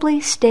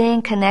simply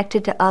staying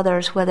connected to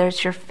others, whether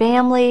it's your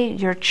family,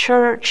 your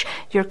church,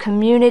 your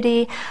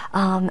community.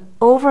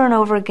 Over and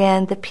over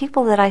again, the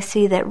people that I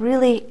see that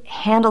really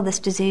handle this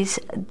disease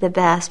the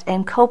best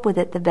and cope with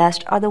it the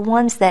best are the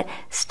ones that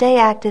stay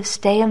active,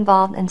 stay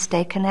involved, and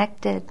stay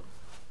connected.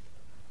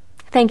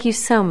 Thank you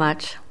so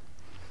much.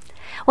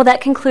 Well,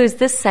 that concludes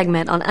this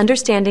segment on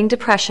understanding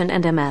depression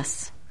and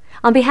MS.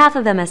 On behalf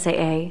of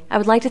MSAA, I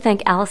would like to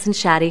thank Allison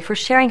Shaddy for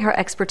sharing her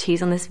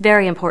expertise on this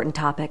very important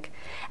topic,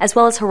 as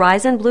well as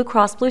Horizon Blue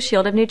Cross Blue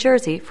Shield of New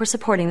Jersey for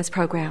supporting this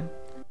program.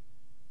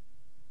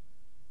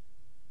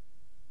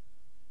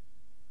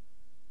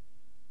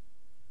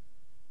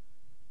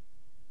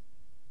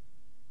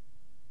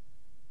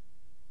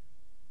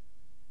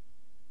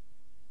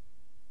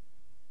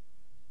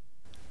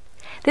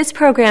 This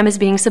program is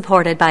being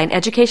supported by an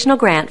educational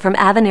grant from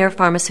Avenir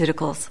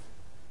Pharmaceuticals.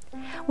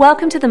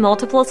 Welcome to the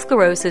Multiple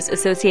Sclerosis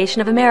Association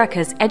of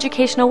America's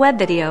educational web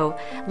video,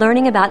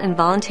 learning about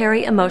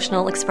involuntary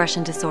emotional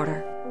expression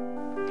disorder.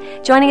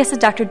 Joining us is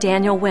Dr.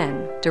 Daniel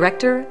Wynn,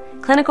 Director,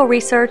 Clinical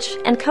Research,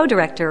 and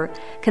Co-Director,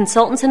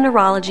 Consultants in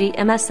Neurology,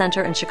 MS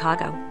Center in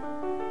Chicago.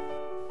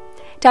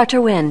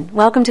 Dr. Nguyen,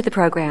 welcome to the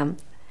program.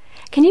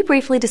 Can you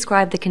briefly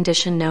describe the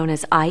condition known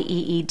as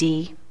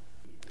IEED?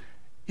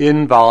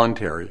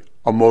 Involuntary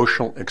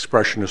Emotional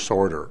Expression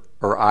Disorder,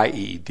 or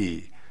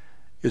IED,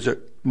 is a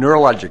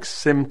neurologic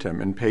symptom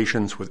in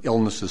patients with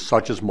illnesses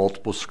such as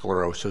multiple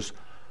sclerosis,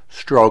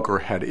 stroke, or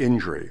head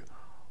injury,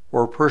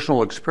 or a person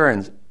will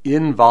experience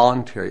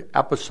involuntary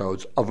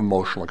episodes of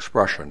emotional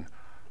expression,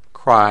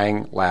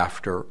 crying,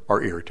 laughter,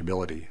 or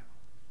irritability.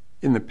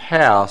 In the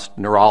past,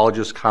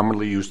 neurologists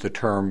commonly used the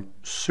term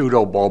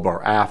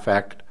pseudobulbar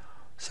affect,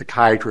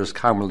 psychiatrists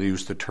commonly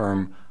used the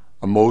term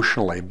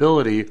emotional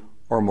lability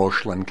or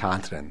emotional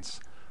incontinence.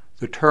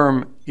 The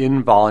term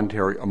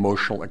involuntary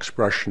emotional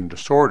expression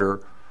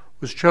disorder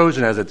was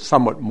chosen as it's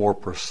somewhat more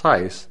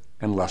precise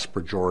and less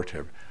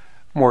pejorative.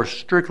 More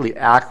strictly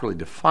accurately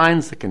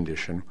defines the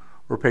condition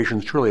where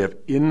patients truly have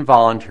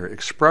involuntary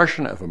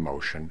expression of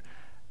emotion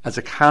as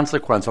a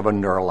consequence of a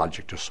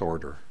neurologic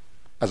disorder,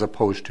 as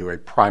opposed to a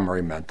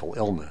primary mental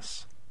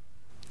illness.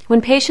 When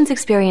patients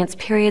experience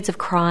periods of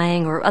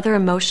crying or other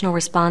emotional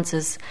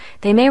responses,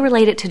 they may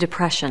relate it to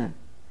depression.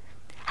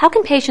 How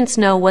can patients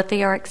know what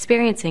they are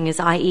experiencing as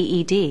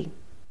IEED?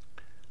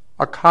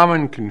 A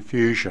common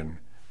confusion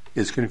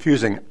is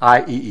confusing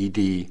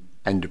IEED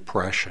and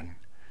depression.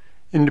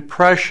 In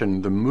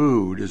depression, the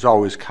mood is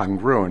always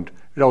congruent.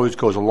 It always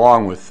goes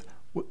along with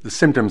the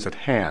symptoms at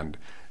hand.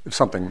 If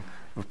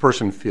a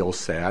person feels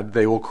sad,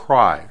 they will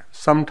cry.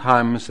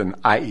 Sometimes in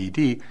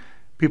IED,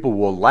 people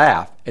will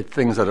laugh at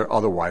things that are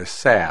otherwise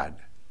sad.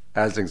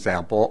 As an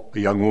example, a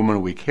young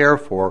woman we care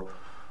for,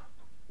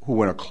 who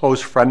when a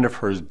close friend of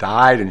hers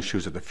died and she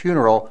was at the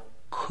funeral,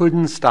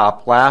 couldn't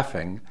stop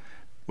laughing,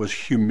 was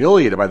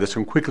humiliated by this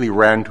and quickly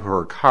ran to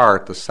her car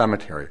at the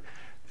cemetery.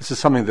 This is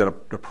something that a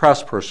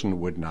depressed person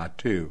would not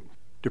do.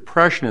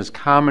 Depression is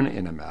common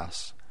in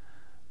MS.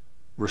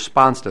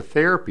 Response to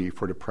therapy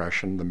for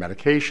depression, the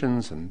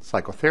medications and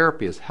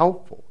psychotherapy is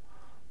helpful.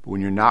 But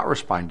when you're not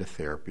responding to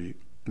therapy,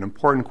 an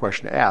important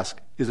question to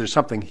ask, is there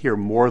something here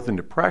more than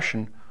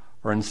depression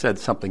or instead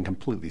something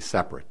completely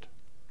separate?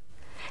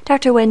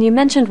 Dr. Nguyen, you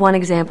mentioned one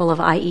example of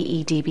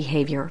IEED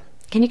behavior.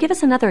 Can you give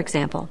us another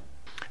example?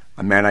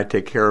 A man I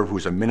take care of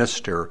who's a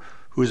minister,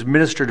 who's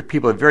ministered to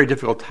people at very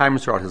difficult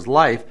times throughout his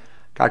life,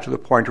 got to the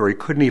point where he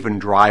couldn't even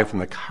drive from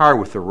the car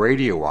with the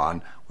radio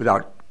on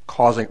without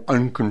causing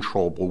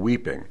uncontrollable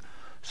weeping.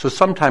 So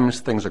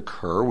sometimes things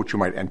occur which you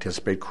might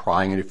anticipate,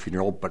 crying at a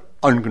funeral, but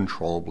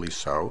uncontrollably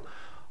so,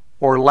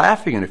 or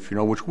laughing at a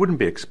funeral which wouldn't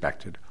be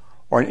expected,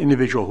 or an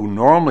individual who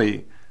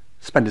normally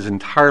spent his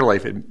entire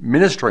life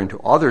administering to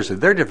others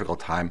at their difficult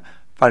time,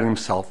 finding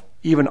himself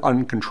even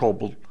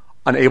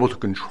unable to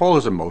control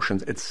his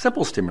emotions at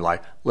simple stimuli,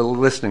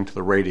 listening to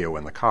the radio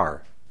in the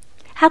car.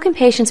 How can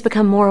patients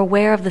become more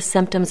aware of the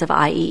symptoms of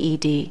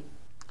IEED?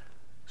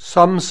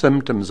 Some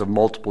symptoms of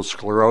multiple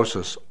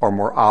sclerosis are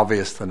more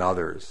obvious than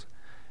others.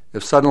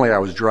 If suddenly I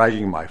was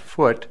dragging my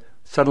foot,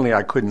 suddenly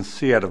I couldn't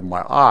see out of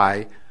my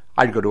eye,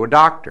 I'd go to a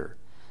doctor.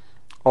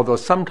 Although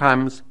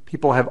sometimes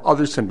people have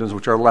other symptoms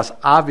which are less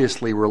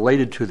obviously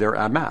related to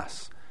their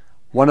MS.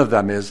 One of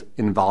them is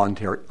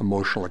involuntary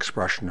emotional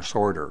expression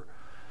disorder.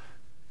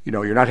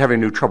 You're not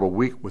having any trouble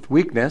with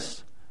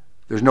weakness.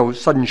 There's no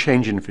sudden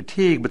change in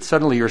fatigue, but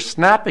suddenly you're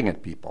snapping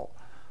at people.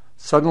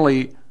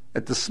 Suddenly,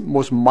 at the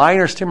most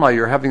minor stimuli,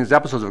 you're having these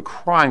episodes of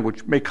crying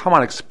which may come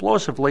on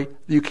explosively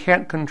that you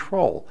can't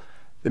control.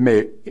 They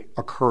may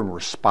occur in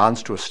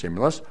response to a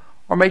stimulus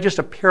or may just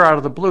appear out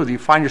of the blue that you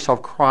find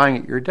yourself crying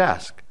at your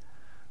desk.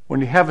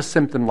 When you have a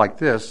symptom like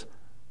this,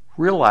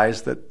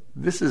 realize that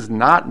this is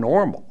not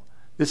normal.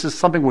 This is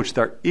something which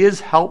there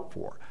is help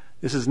for.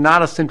 This is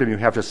not a symptom you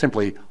have to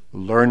simply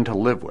learn to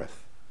live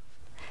with.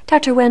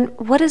 Dr. Nguyen,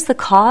 what is the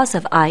cause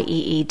of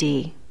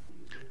IEED?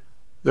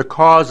 The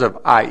cause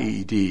of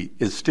IED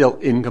is still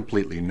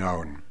incompletely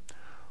known.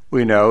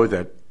 We know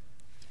that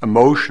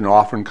emotion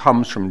often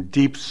comes from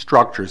deep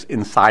structures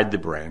inside the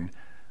brain,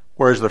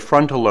 whereas the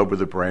frontal lobe of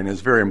the brain is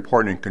very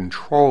important in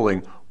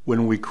controlling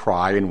when we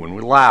cry and when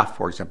we laugh,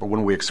 for example,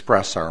 when we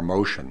express our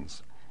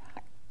emotions.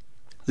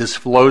 This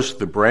flows to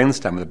the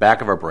brainstem in the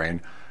back of our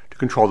brain to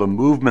control the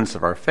movements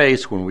of our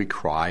face when we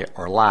cry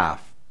or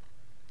laugh.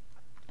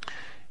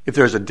 If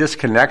there's a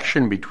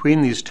disconnection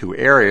between these two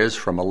areas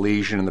from a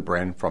lesion in the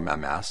brain from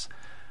MS,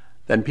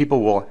 then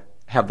people will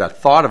have that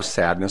thought of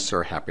sadness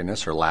or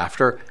happiness or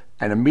laughter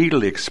and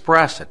immediately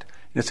express it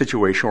in a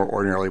situation where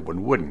ordinarily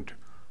one wouldn't.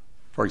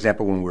 For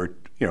example, when we're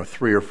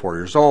 3 or 4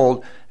 years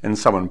old and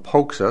someone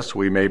pokes us,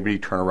 we maybe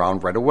turn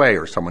around right away,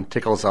 or someone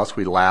tickles us,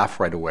 we laugh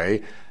right away.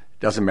 It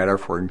doesn't matter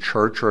if we're in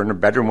church or in a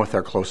bedroom with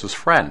our closest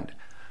friend.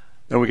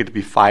 Then we get to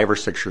be 5 or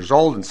 6 years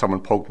old and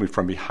someone poked me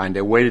from behind.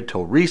 I waited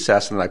till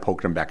recess and then I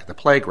poked him back at the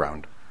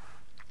playground.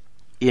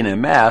 In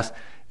MS,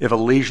 if a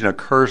lesion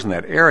occurs in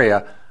that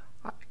area,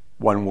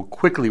 one will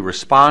quickly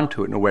respond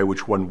to it in a way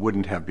which one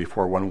wouldn't have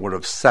before. One would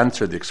have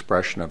censored the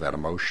expression of that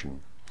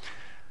emotion.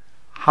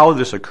 How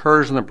this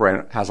occurs in the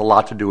brain has a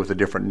lot to do with the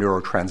different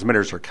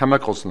neurotransmitters or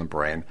chemicals in the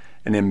brain.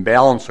 An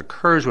imbalance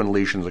occurs when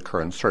lesions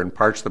occur in certain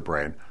parts of the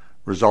brain,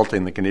 resulting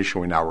in the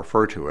condition we now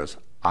refer to as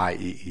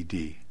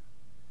IEED.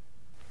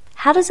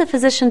 How does a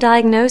physician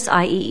diagnose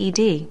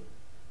IEED?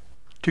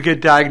 To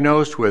get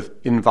diagnosed with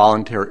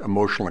involuntary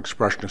emotional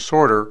expression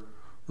disorder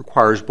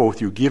requires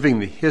both you giving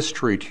the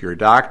history to your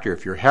doctor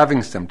if you're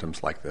having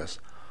symptoms like this,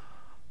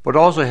 but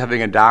also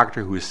having a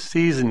doctor who is a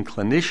seasoned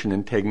clinician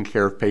in taking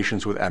care of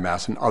patients with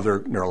MS and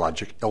other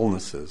neurologic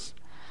illnesses.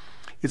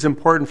 It's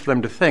important for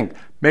them to think,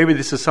 maybe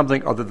this is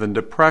something other than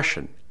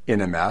depression.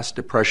 In MS,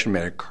 depression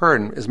may occur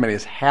in as many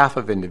as half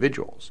of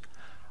individuals.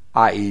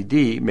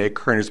 IED may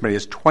occur in as many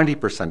as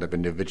 20% of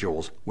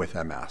individuals with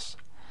MS.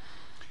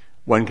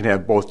 One can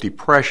have both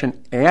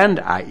depression and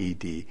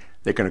IED.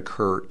 They can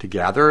occur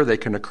together, they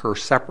can occur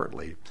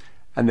separately,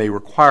 and they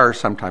require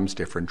sometimes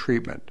different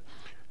treatment.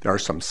 There are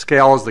some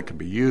scales that can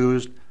be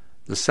used: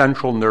 the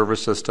Central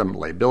Nervous System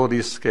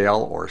Lability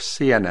Scale, or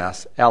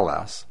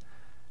CNS-LS,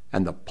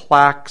 and the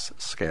PLAX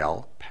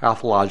scale,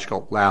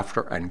 Pathological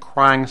Laughter and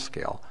Crying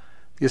Scale.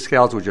 These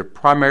scales, which have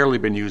primarily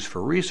been used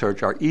for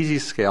research, are easy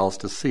scales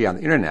to see on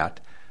the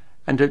internet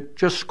and to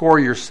just score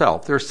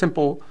yourself. They're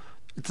simple.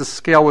 It's a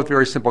scale with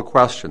very simple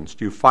questions.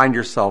 Do you find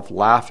yourself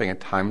laughing at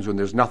times when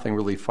there's nothing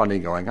really funny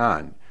going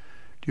on?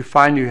 Do you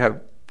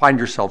find find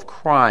yourself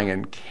crying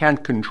and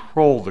can't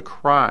control the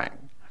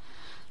crying?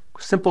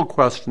 Simple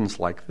questions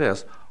like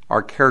this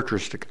are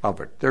characteristic of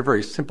it. They're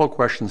very simple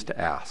questions to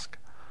ask.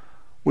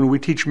 When we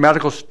teach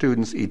medical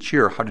students each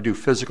year how to do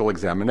physical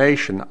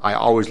examination, I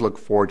always look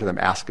forward to them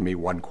asking me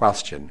one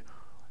question.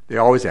 They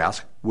always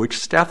ask, which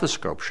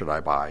stethoscope should I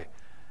buy?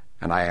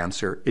 And I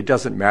answer, it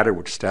doesn't matter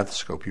which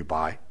stethoscope you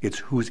buy, it's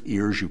whose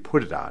ears you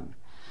put it on.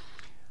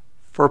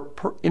 For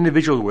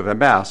individuals with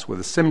MS with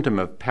a symptom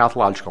of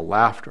pathological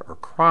laughter or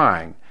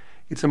crying,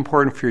 it's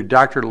important for your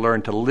doctor to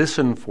learn to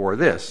listen for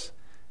this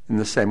in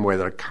the same way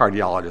that a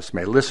cardiologist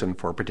may listen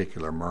for a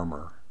particular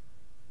murmur.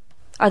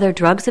 Are there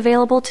drugs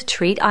available to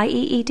treat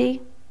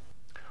IEED?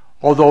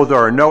 Although there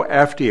are no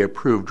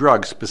FDA-approved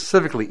drugs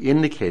specifically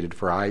indicated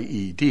for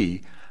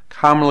IED,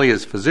 commonly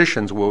as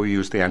physicians we'll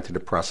use the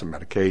antidepressant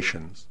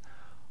medications.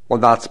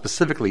 While not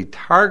specifically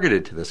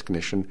targeted to this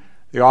condition,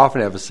 they often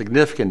have a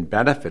significant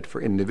benefit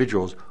for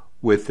individuals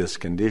with this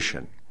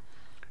condition.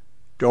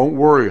 Don't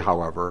worry,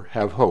 however,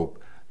 have hope.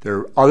 There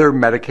are other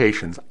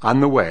medications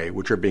on the way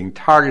which are being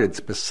targeted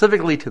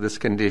specifically to this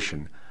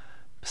condition,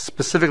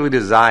 specifically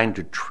designed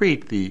to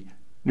treat the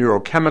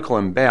neurochemical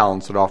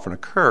imbalance that often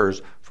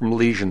occurs from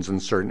lesions in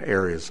certain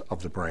areas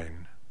of the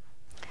brain.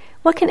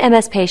 What can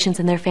MS patients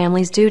and their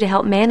families do to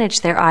help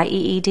manage their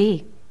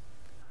IEED?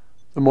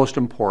 The most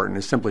important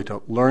is simply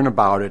to learn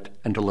about it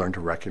and to learn to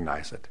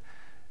recognize it.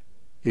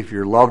 If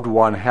your loved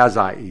one has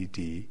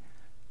IED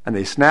and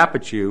they snap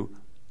at you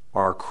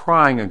or are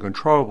crying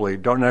uncontrollably,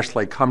 don't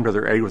necessarily come to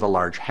their aid with a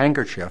large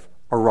handkerchief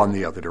or run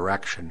the other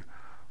direction.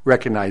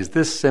 Recognize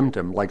this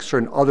symptom, like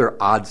certain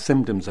other odd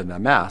symptoms in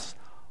MS,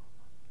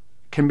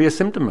 can be a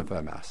symptom of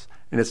MS,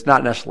 and it's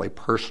not necessarily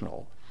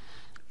personal.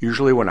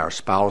 Usually when our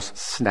spouse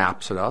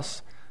snaps at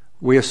us,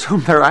 we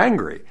assume they're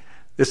angry.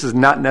 This is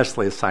not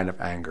necessarily a sign of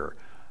anger.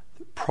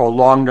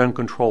 Prolonged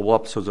uncontrollable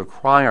episodes of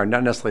crying are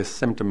not necessarily a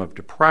symptom of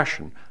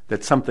depression,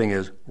 that something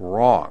is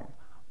wrong,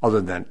 other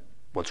than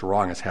what's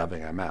wrong is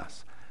having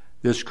MS.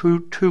 This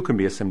too can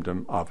be a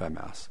symptom of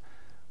MS.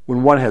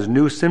 When one has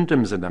new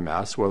symptoms in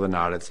MS, whether or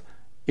not it's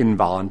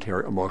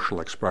involuntary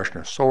emotional expression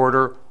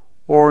disorder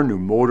or new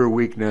motor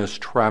weakness,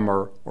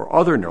 tremor, or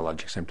other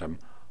neurologic symptom,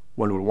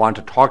 one would want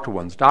to talk to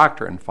one's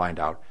doctor and find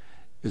out,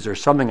 is there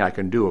something I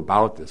can do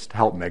about this to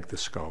help make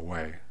this go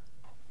away?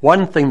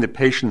 One thing that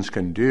patients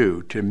can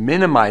do to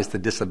minimize the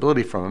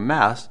disability from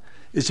MS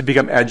is to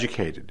become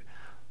educated.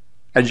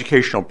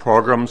 Educational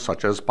programs,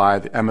 such as by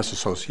the MS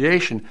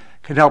Association,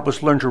 can help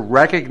us learn to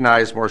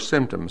recognize more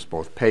symptoms,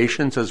 both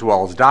patients as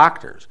well as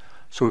doctors,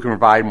 so we can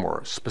provide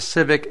more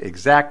specific,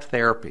 exact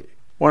therapy.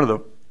 One of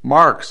the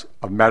marks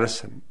of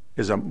medicine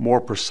is a more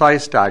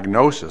precise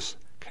diagnosis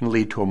can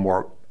lead to a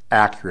more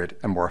accurate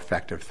and more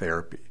effective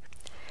therapy.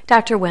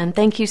 Dr. Wen,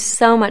 thank you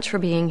so much for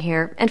being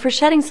here and for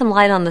shedding some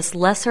light on this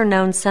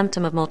lesser-known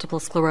symptom of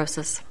multiple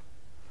sclerosis.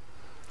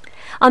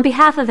 On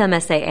behalf of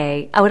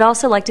MSAA, I would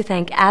also like to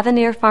thank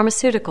Avenir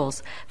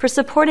Pharmaceuticals for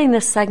supporting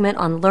this segment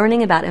on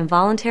learning about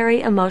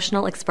involuntary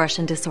emotional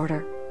expression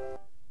disorder.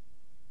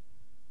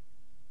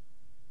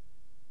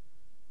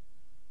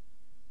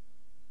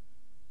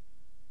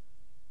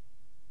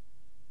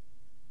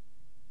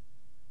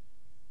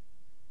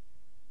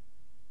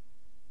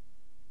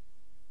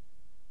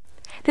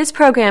 This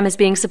program is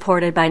being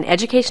supported by an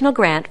educational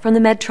grant from the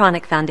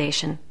Medtronic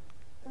Foundation.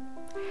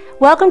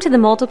 Welcome to the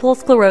Multiple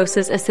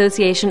Sclerosis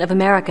Association of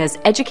America's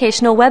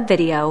educational web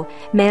video,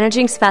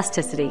 Managing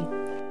Spasticity.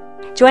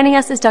 Joining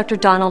us is Dr.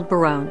 Donald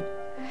Barone.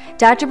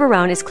 Dr.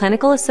 Barone is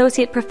Clinical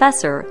Associate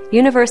Professor,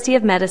 University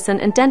of Medicine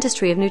and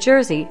Dentistry of New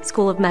Jersey,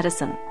 School of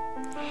Medicine.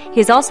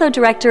 He is also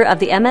Director of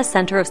the MS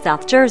Center of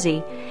South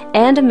Jersey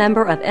and a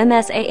member of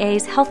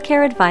MSAA's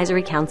Healthcare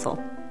Advisory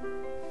Council.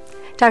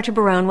 Dr.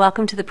 Barone,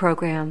 welcome to the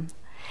program.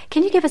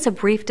 Can you give us a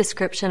brief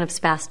description of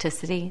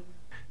spasticity?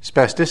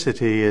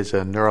 Spasticity is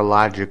a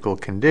neurological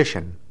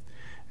condition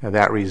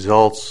that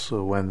results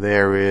when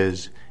there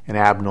is an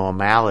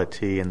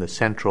abnormality in the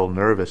central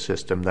nervous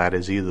system, that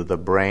is either the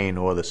brain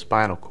or the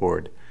spinal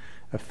cord,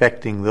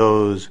 affecting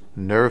those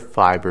nerve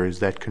fibers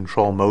that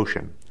control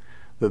motion,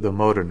 the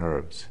motor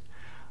nerves.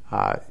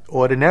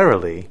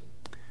 Ordinarily,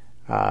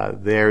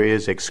 there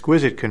is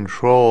exquisite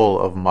control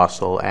of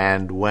muscle,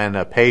 and when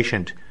a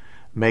patient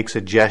makes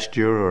a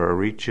gesture or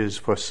reaches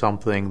for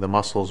something, the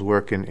muscles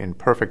work in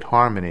perfect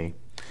harmony.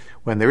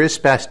 When there is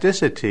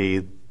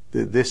spasticity,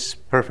 this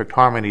perfect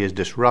harmony is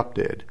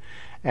disrupted,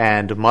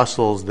 and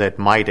muscles that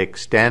might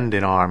extend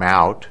an arm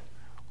out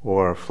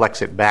or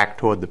flex it back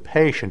toward the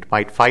patient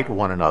might fight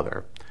one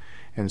another.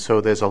 And so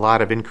there's a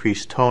lot of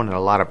increased tone and a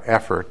lot of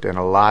effort and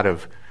a lot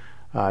of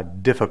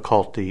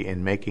difficulty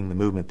in making the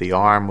movement. The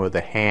arm or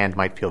the hand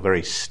might feel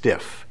very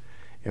stiff,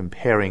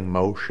 impairing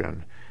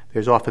motion.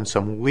 There's often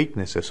some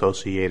weakness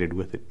associated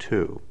with it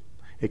too.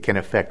 It can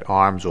affect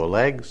arms or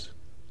legs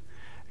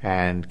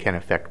and can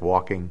affect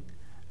walking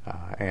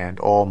and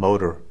all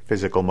motor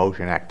physical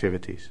motion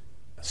activities.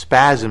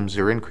 Spasms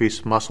or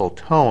increased muscle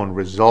tone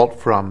result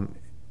from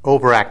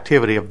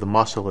overactivity of the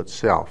muscle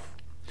itself.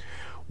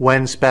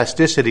 When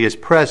spasticity is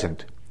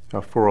present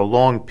for a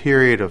long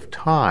period of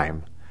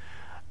time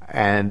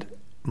and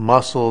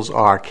muscles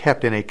are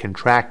kept in a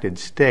contracted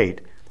state,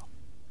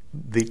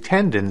 the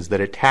tendons that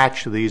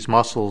attach these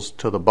muscles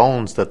to the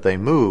bones that they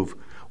move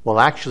will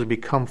actually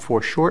become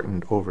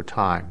foreshortened over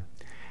time.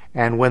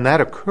 And when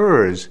that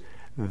occurs,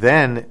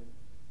 then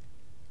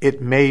it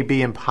may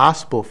be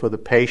impossible for the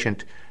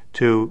patient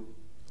to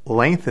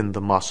lengthen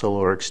the muscle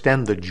or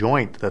extend the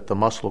joint that the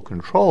muscle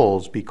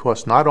controls,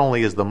 because not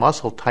only is the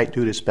muscle tight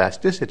due to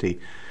spasticity,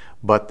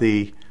 but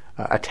the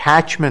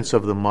attachments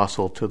of the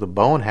muscle to the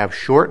bone have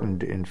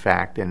shortened, in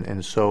fact,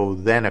 and so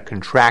then a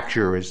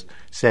contracture is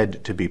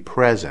said to be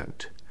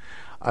present.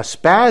 A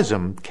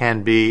spasm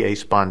can be a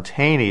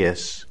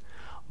spontaneous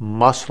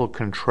muscle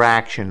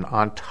contraction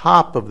on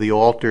top of the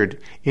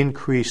altered,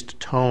 increased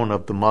tone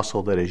of the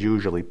muscle that is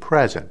usually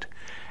present.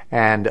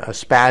 And a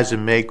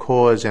spasm may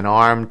cause an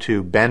arm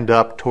to bend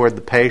up toward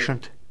the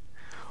patient,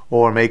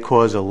 or may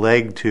cause a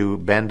leg to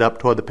bend up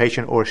toward the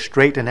patient or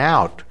straighten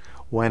out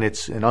when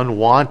it's an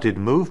unwanted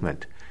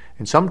movement.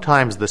 And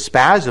sometimes the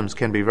spasms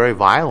can be very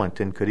violent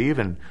and could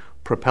even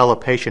propel a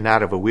patient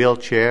out of a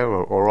wheelchair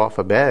or off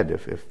a bed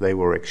if they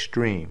were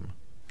extreme.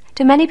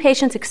 Do many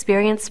patients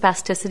experience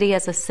spasticity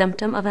as a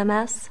symptom of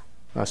MS?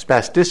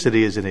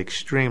 Spasticity is an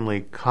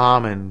extremely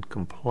common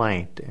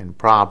complaint and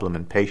problem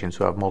in patients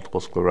who have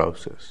multiple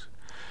sclerosis.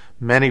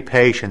 Many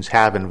patients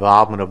have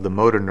involvement of the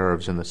motor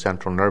nerves in the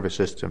central nervous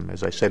system,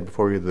 as I said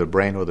before, either the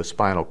brain or the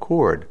spinal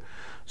cord.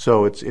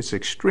 So it's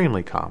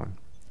extremely common.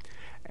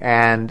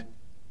 And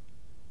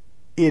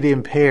it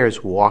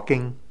impairs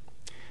walking,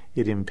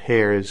 it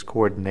impairs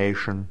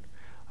coordination.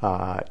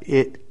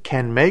 It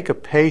can make a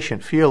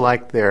patient feel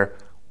like they're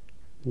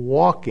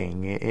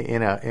walking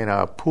in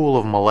a pool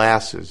of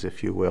molasses,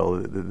 if you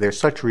will. There's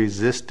such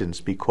resistance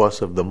because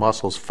of the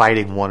muscles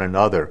fighting one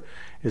another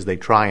as they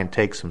try and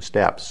take some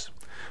steps.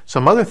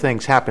 Some other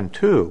things happen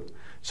too.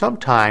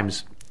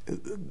 Sometimes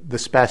the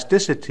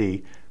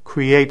spasticity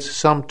creates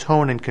some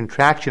tone and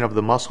contraction of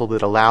the muscle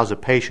that allows a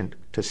patient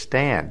to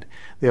stand.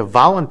 Their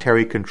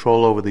voluntary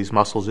control over these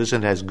muscles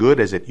isn't as good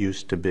as it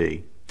used to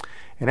be.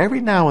 And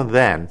every now and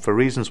then, for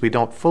reasons we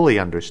don't fully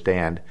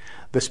understand,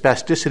 the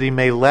spasticity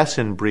may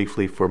lessen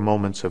briefly for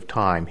moments of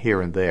time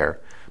here and there.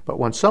 But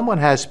when someone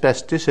has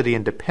spasticity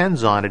and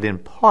depends on it in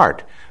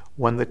part,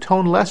 when the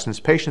tone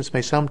lessens, patients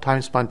may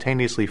sometimes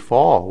spontaneously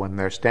fall when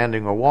they're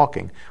standing or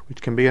walking,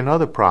 which can be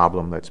another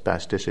problem that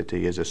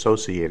spasticity is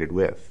associated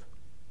with.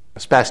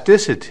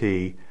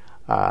 Spasticity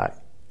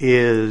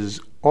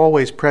is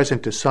always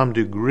present to some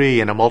degree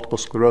in a multiple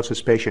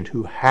sclerosis patient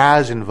who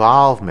has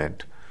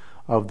involvement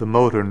of the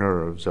motor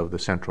nerves of the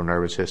central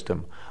nervous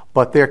system.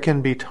 But there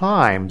can be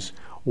times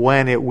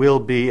when it will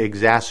be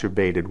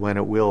exacerbated, when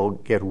it will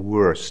get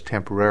worse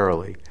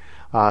temporarily.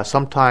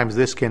 Sometimes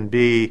this can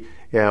be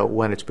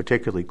when it's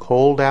particularly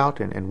cold out,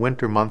 and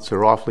winter months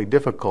are awfully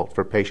difficult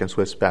for patients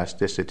with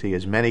spasticity,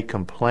 as many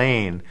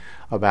complain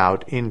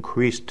about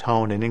increased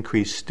tone and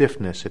increased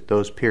stiffness at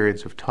those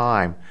periods of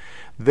time.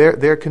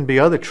 There can be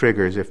other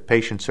triggers if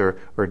patients are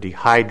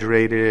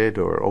dehydrated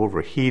or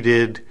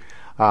overheated.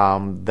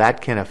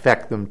 That can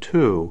affect them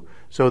too.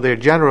 So their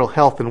general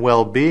health and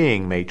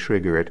well-being may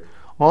trigger it.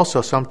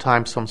 Also,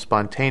 sometimes some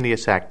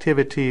spontaneous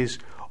activities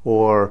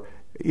or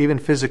even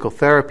physical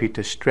therapy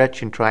to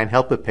stretch and try and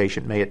help the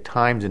patient may at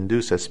times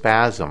induce a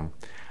spasm.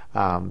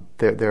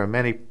 There are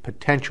many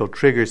potential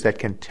triggers that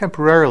can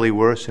temporarily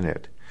worsen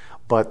it,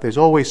 but there's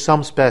always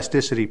some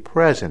spasticity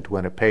present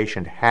when a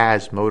patient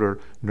has motor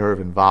nerve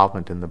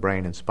involvement in the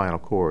brain and spinal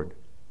cord.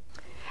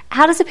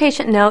 How does a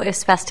patient know if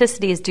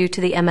spasticity is due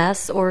to the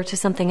MS or to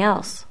something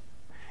else?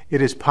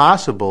 It is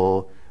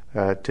possible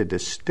to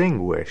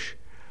distinguish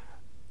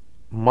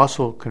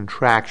muscle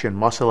contraction,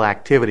 muscle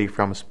activity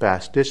from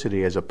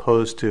spasticity, as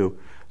opposed to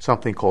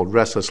something called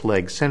restless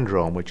leg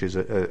syndrome, which is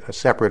a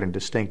separate and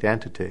distinct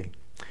entity.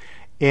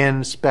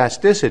 In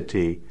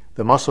spasticity,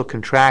 the muscle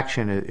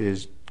contraction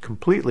is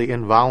completely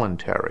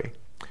involuntary,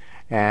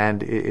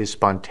 and is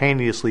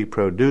spontaneously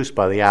produced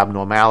by the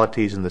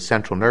abnormalities in the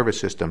central nervous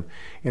system.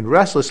 In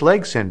restless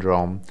leg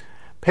syndrome,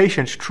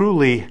 patients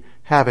truly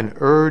have an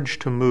urge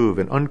to move,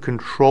 an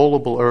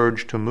uncontrollable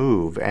urge to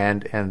move,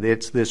 and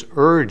it's this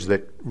urge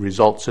that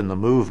results in the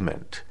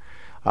movement.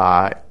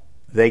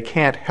 They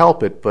can't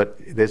help it, but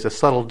there's a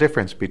subtle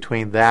difference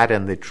between that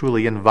and the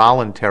truly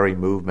involuntary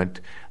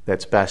movement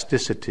that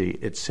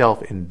spasticity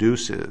itself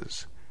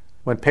induces.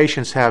 When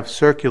patients have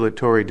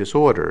circulatory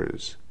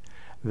disorders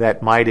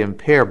that might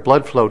impair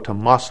blood flow to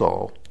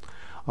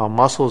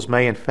muscles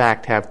may in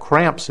fact have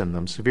cramps in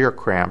them, severe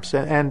cramps,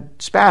 and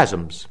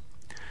spasms.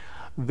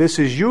 This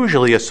is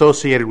usually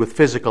associated with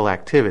physical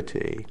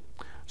activity.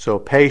 So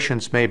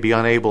patients may be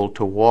unable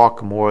to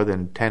walk more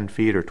than 10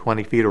 feet or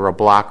 20 feet or a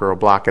block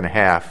and a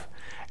half,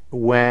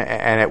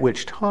 and at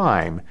which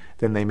time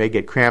then they may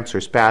get cramps or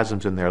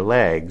spasms in their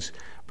legs,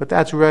 but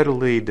that's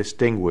readily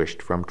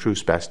distinguished from true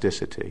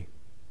spasticity.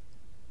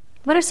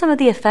 What are some of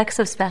the effects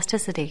of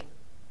spasticity?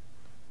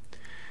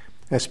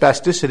 Now,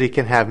 spasticity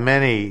can have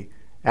many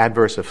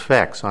adverse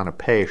effects on a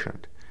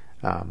patient.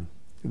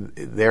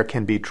 There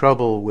can be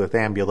trouble with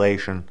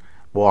ambulation,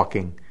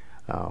 walking.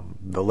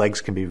 The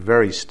legs can be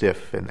very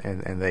stiff,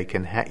 and they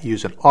can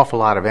use an awful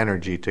lot of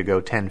energy to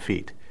go 10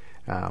 feet.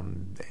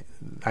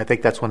 I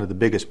think that's one of the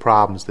biggest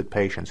problems that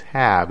patients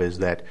have, is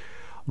that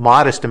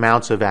modest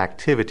amounts of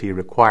activity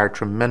require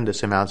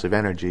tremendous amounts of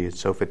energy,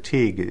 so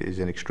fatigue is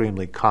an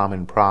extremely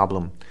common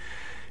problem.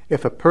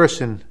 If a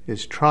person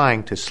is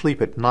trying to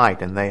sleep at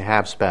night and they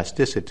have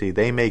spasticity,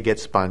 they may get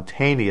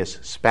spontaneous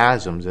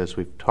spasms, as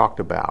we've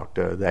talked about,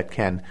 that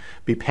can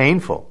be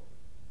painful.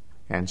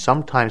 And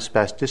sometimes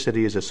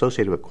spasticity is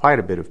associated with quite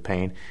a bit of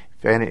pain.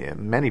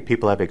 Many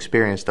people have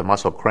experienced a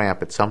muscle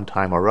cramp at some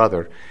time or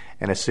other,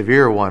 and a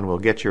severe one will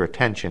get your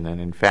attention,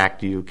 and in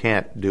fact you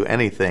can't do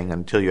anything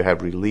until you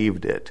have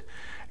relieved it.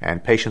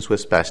 And patients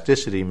with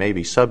spasticity may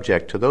be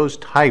subject to those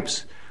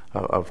types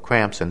of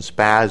cramps and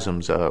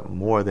spasms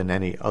more than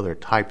any other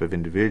type of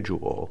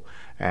individual.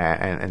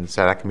 And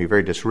so that can be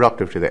very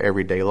disruptive to their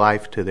everyday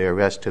life, to their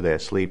rest, to their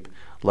sleep,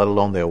 let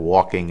alone their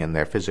walking and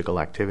their physical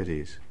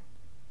activities.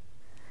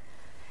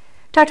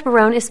 Dr.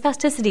 Barone, is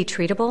spasticity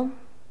treatable?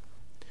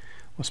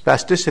 Well,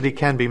 spasticity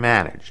can be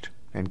managed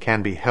and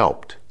can be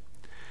helped.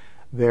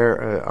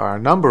 There are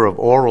a number of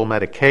oral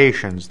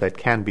medications that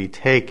can be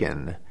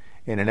taken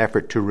in an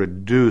effort to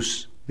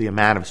reduce the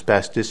amount of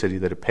spasticity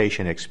that a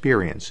patient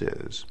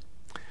experiences.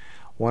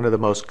 One of the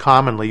most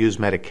commonly used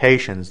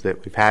medications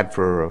that we've had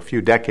for a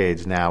few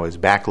decades now is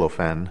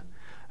baclofen,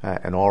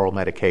 an oral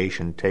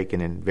medication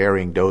taken in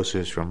varying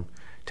doses from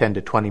 10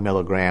 to 20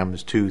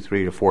 milligrams 2,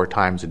 3 to 4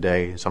 times a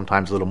day.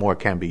 Sometimes a little more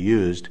can be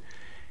used.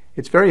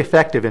 It's very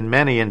effective in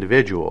many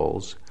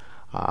individuals.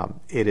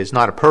 It is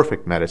not a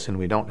perfect medicine.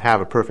 We don't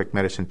have a perfect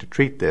medicine to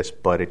treat this,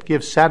 but it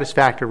gives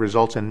satisfactory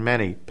results in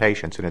many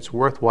patients, and it's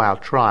worthwhile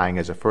trying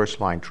as a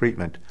first-line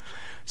treatment.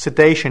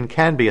 Sedation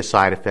can be a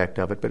side effect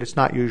of it, but it's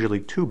not usually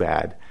too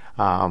bad.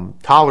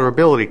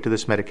 Tolerability to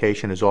this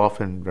medication is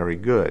often very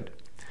good.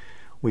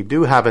 We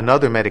do have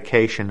another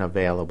medication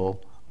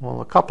available,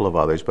 well, a couple of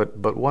others,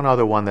 but one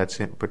other one that's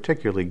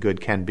particularly good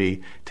can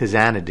be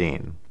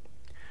tizanidine.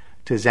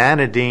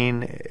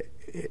 Tizanidine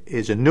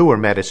is a newer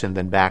medicine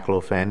than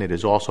baclofen. It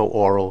is also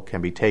oral,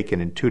 can be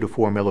taken in 2 to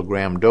 4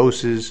 milligram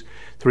doses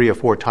 3 or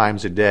 4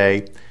 times a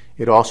day.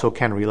 It also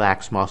can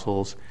relax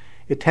muscles.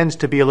 It tends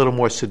to be a little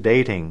more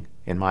sedating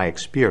in my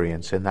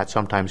experience, and that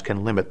sometimes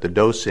can limit the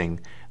dosing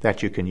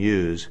that you can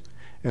use.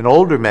 An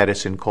older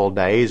medicine called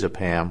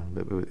diazepam,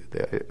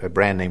 the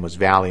brand name was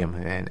Valium,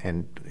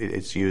 and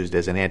it's used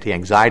as an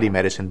anti-anxiety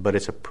medicine, but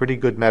it's a pretty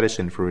good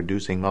medicine for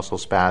reducing muscle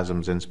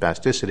spasms and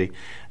spasticity.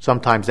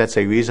 Sometimes that's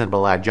a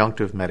reasonable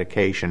adjunctive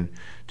medication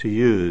to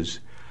use.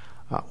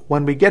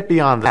 When we get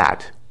beyond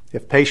that,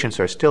 if patients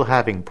are still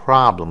having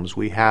problems,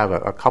 we have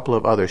a couple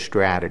of other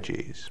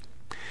strategies.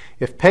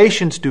 If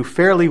patients do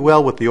fairly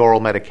well with the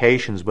oral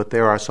medications, but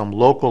there are some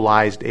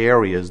localized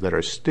areas that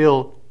are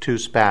still too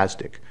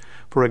spastic,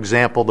 for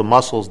example, the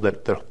muscles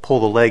that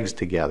pull the legs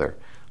together.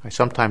 I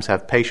sometimes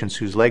have patients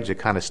whose legs are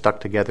kind of stuck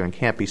together and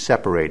can't be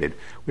separated,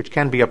 which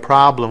can be a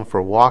problem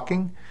for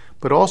walking,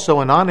 but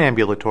also in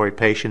non-ambulatory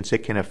patients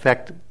it can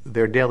affect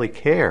their daily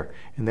care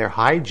and their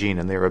hygiene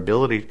and their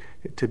ability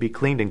to be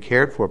cleaned and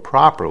cared for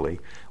properly.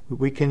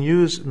 We can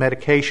use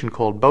medication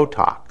called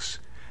Botox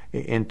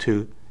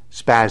into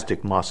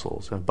spastic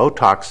muscles. And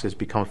Botox has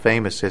become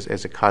famous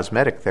as a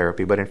cosmetic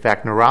therapy, but in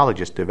fact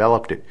neurologists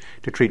developed it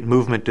to treat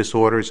movement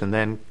disorders and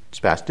then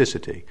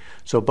spasticity.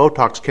 So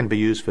Botox can be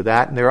used for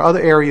that, and there are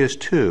other areas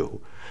too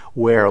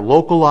where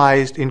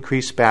localized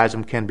increased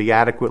spasm can be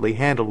adequately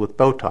handled with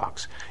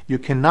Botox. You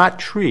cannot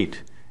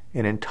treat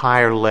an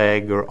entire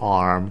leg or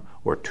arm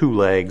or 2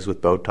 legs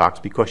with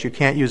Botox because you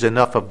can't use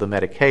enough of the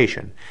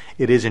medication.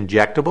 It is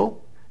injectable,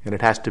 and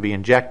it has to be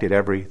injected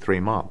every 3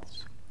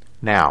 months.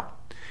 Now,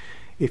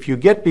 if you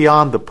get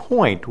beyond the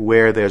point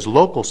where there's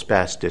local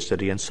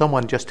spasticity and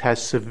someone just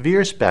has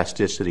severe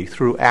spasticity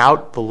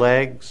throughout the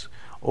legs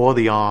or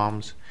the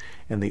arms,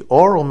 and the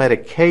oral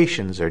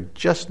medications are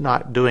just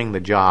not doing the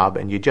job,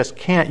 and you just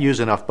can't use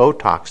enough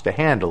Botox to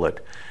handle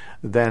it,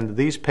 then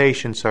these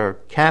patients are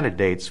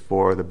candidates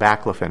for the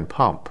baclofen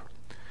pump.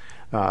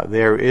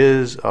 There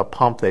is a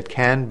pump that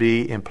can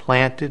be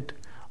implanted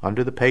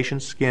under the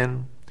patient's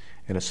skin,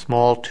 and a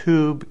small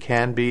tube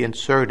can be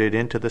inserted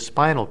into the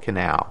spinal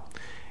canal.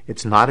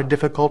 It's not a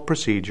difficult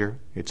procedure.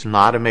 It's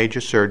not a major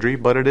surgery,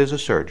 but it is a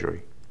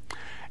surgery.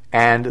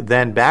 And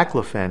then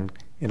baclofen,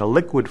 in a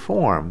liquid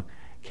form,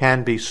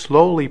 can be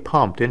slowly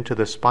pumped into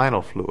the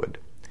spinal fluid.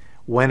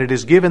 When it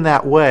is given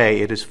that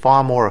way, it is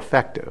far more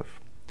effective.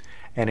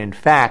 And in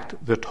fact,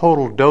 the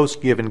total dose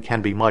given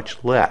can be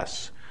much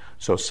less.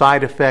 So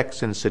side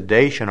effects and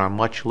sedation are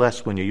much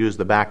less when you use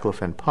the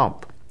baclofen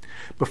pump.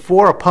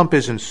 Before a pump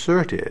is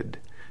inserted,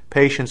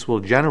 patients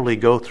will generally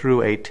go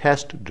through a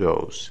test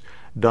dose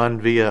done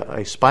via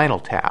a spinal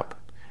tap,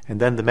 and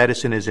then the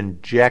medicine is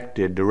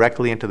injected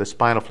directly into the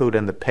spinal fluid,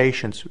 and the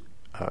patient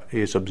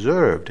is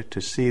observed to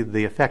see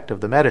the effect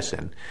of the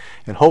medicine.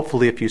 And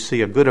hopefully, if you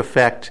see a good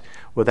effect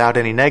without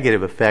any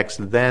negative effects,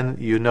 then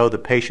you know the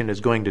patient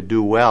is going to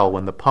do well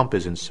when the pump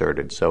is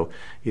inserted. So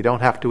you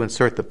don't have to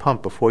insert the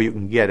pump before you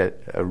can get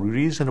a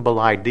reasonable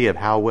idea of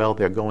how well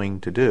they're going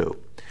to do.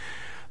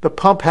 The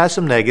pump has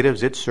some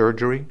negatives. It's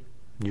surgery.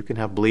 You can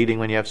have bleeding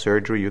when you have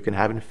surgery. You can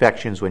have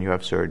infections when you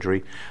have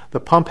surgery. The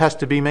pump has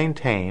to be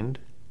maintained,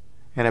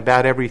 and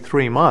about every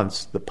 3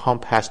 months the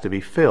pump has to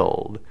be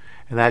filled,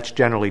 and that's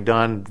generally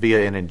done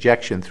via an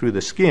injection through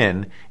the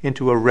skin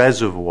into a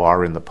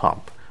reservoir in the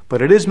pump.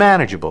 But it is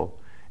manageable,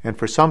 and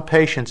for some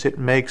patients it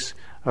makes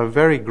a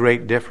very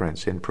great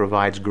difference and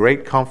provides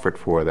great comfort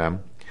for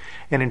them.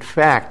 And in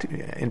fact,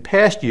 in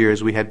past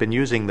years we had been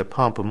using the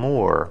pump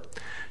more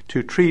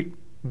to treat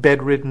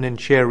bedridden and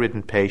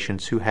chair-ridden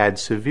patients who had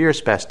severe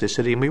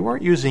spasticity, and we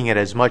weren't using it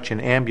as much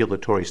in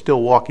ambulatory, still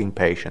walking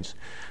patients.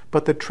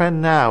 But the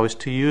trend now is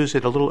to use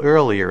it a little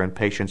earlier in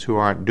patients who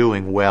aren't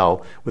doing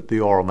well with the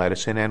oral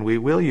medicine, and we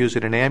will use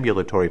it in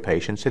ambulatory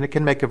patients, and it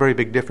can make a very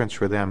big difference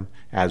for them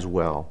as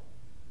well.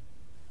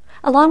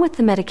 Along with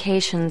the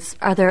medications,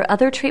 are there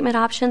other treatment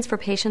options for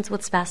patients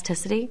with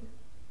spasticity?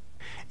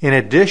 In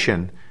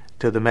addition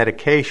to the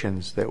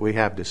medications that we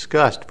have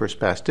discussed for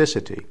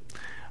spasticity,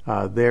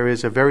 there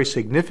is a very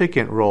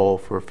significant role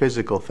for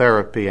physical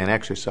therapy and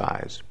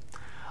exercise.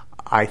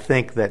 I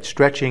think that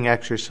stretching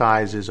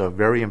exercises are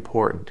very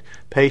important.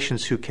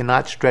 Patients who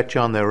cannot stretch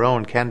on their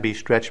own can be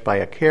stretched by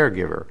a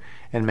caregiver,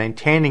 and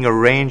maintaining a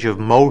range of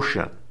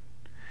motion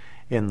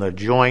in the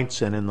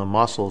joints and in the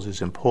muscles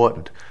is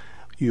important.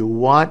 You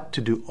want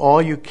to do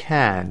all you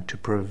can to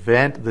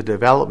prevent the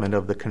development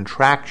of the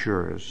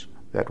contractures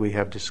that we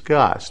have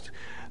discussed,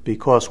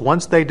 because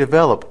once they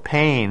develop,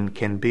 pain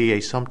can be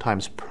a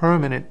sometimes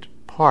permanent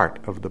part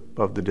of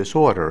the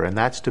disorder, and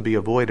that's to be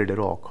avoided at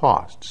all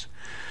costs.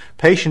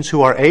 Patients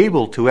who are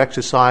able to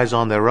exercise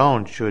on their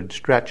own should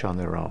stretch on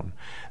their own.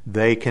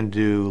 They can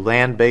do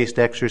land-based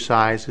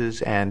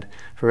exercises, and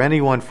for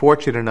anyone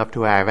fortunate enough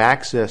to have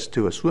access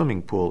to a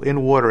swimming pool,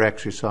 in-water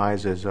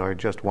exercises are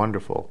just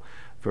wonderful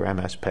for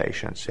MS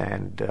patients.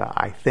 And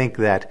I think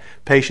that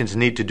patients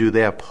need to do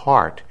their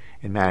part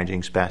in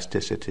managing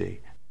spasticity.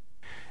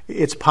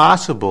 It's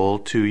possible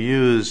to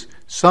use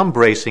some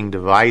bracing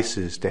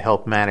devices to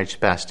help manage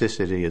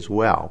spasticity as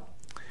well.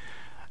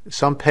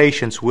 Some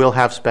patients will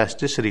have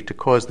spasticity to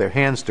cause their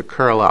hands to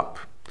curl up,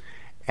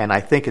 and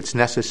I think it's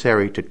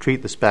necessary to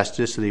treat the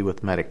spasticity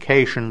with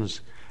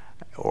medications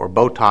or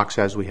Botox,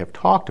 as we have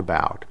talked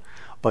about,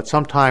 but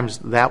sometimes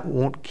that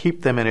won't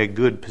keep them in a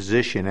good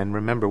position. And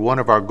remember, one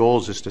of our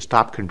goals is to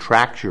stop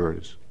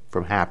contractures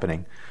from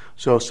happening.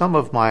 So some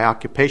of my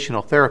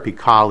occupational therapy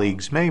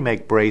colleagues may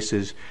make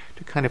braces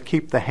to kind of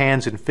keep the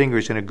hands and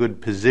fingers in a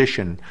good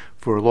position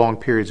for long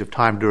periods of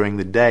time during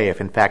the day, if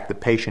in fact the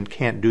patient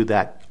can't do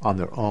that on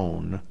their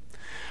own.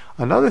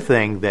 Another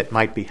thing that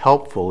might be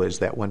helpful is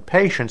that when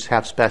patients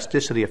have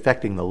spasticity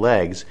affecting the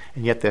legs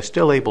and yet they're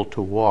still able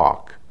to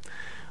walk,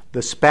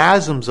 the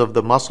spasms of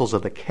the muscles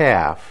of the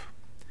calf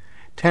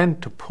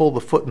tend to pull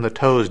the foot and the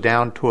toes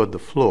down toward the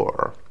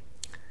floor.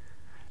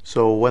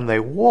 So when they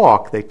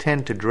walk, they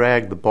tend to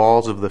drag the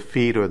balls of the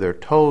feet or their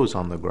toes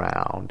on the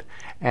ground,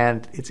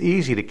 and it's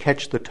easy to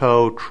catch the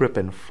toe, trip,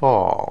 and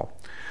fall.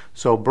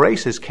 So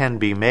braces can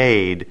be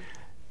made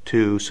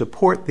to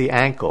support the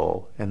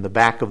ankle and the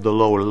back of the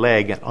lower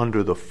leg and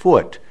under the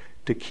foot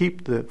to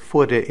keep the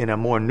foot in a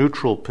more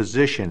neutral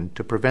position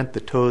to prevent the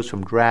toes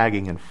from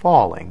dragging and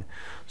falling.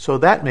 So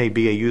that may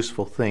be a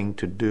useful thing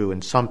to do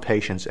in some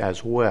patients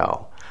as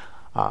well.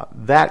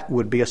 That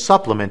would be a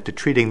supplement to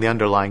treating the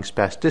underlying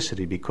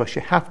spasticity, because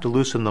you have to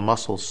loosen the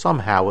muscles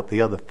somehow with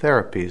the other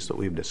therapies that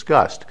we've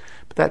discussed.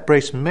 But that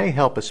brace may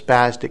help a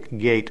spastic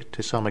gait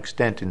to some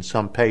extent in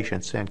some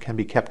patients and can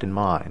be kept in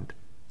mind.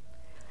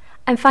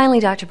 And finally,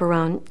 Dr.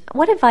 Barone,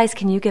 what advice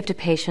can you give to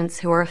patients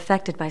who are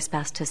affected by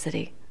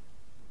spasticity?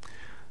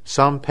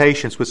 Some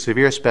patients with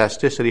severe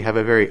spasticity have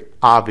a very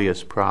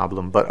obvious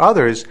problem, but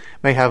others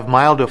may have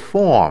milder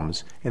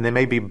forms, and they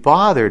may be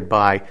bothered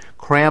by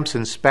cramps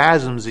and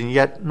spasms and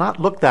yet not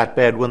look that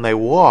bad when they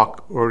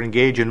walk or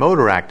engage in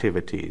motor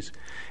activities.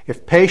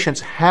 If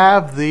patients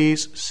have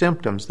these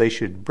symptoms, they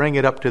should bring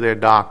it up to their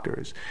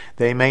doctors.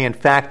 They may in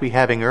fact be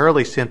having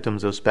early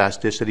symptoms of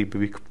spasticity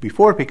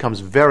before it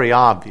becomes very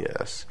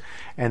obvious,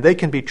 and they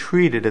can be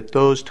treated at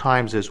those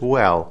times as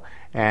well.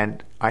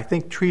 And I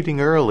think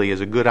treating early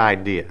is a good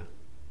idea.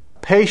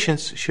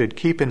 Patients should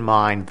keep in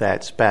mind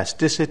that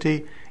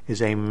spasticity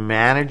is a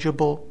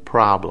manageable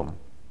problem.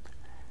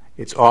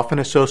 It's often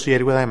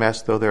associated with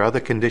MS, though there are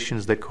other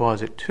conditions that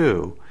cause it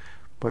too.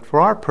 But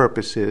for our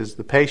purposes,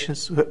 the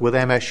patients with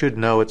MS should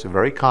know it's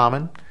very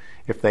common.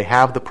 If they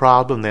have the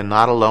problem, they're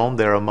not alone.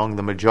 They're among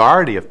the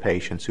majority of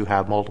patients who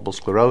have multiple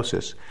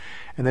sclerosis.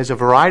 And there's a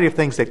variety of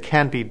things that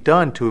can be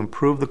done to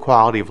improve the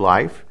quality of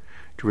life,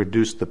 to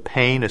reduce the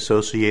pain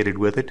associated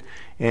with it,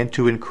 and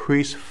to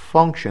increase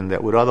function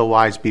that would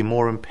otherwise be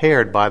more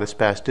impaired by the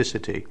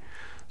spasticity.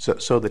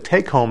 So the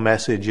take-home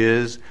message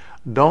is,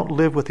 don't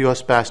live with your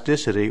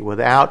spasticity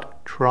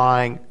without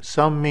trying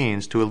some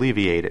means to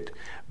alleviate it.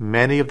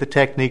 Many of the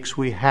techniques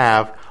we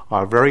have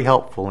are very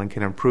helpful and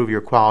can improve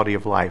your quality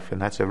of life,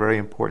 and that's a very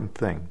important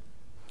thing.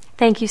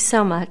 Thank you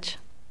so much.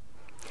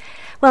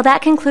 Well,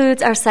 that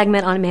concludes our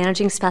segment on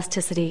managing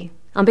spasticity.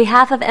 On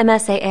behalf of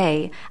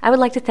MSAA, I would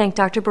like to thank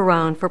Dr.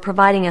 Barone for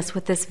providing us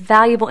with this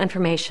valuable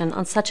information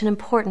on such an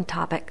important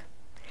topic.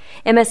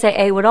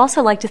 MSAA would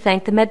also like to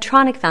thank the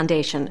Medtronic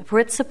Foundation for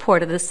its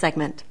support of this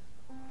segment.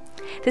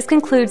 This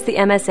concludes the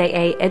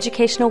MSAA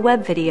educational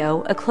web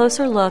video, A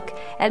Closer Look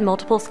at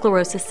Multiple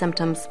Sclerosis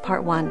Symptoms,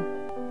 Part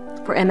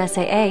 1. For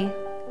MSAA,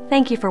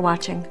 thank you for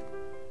watching.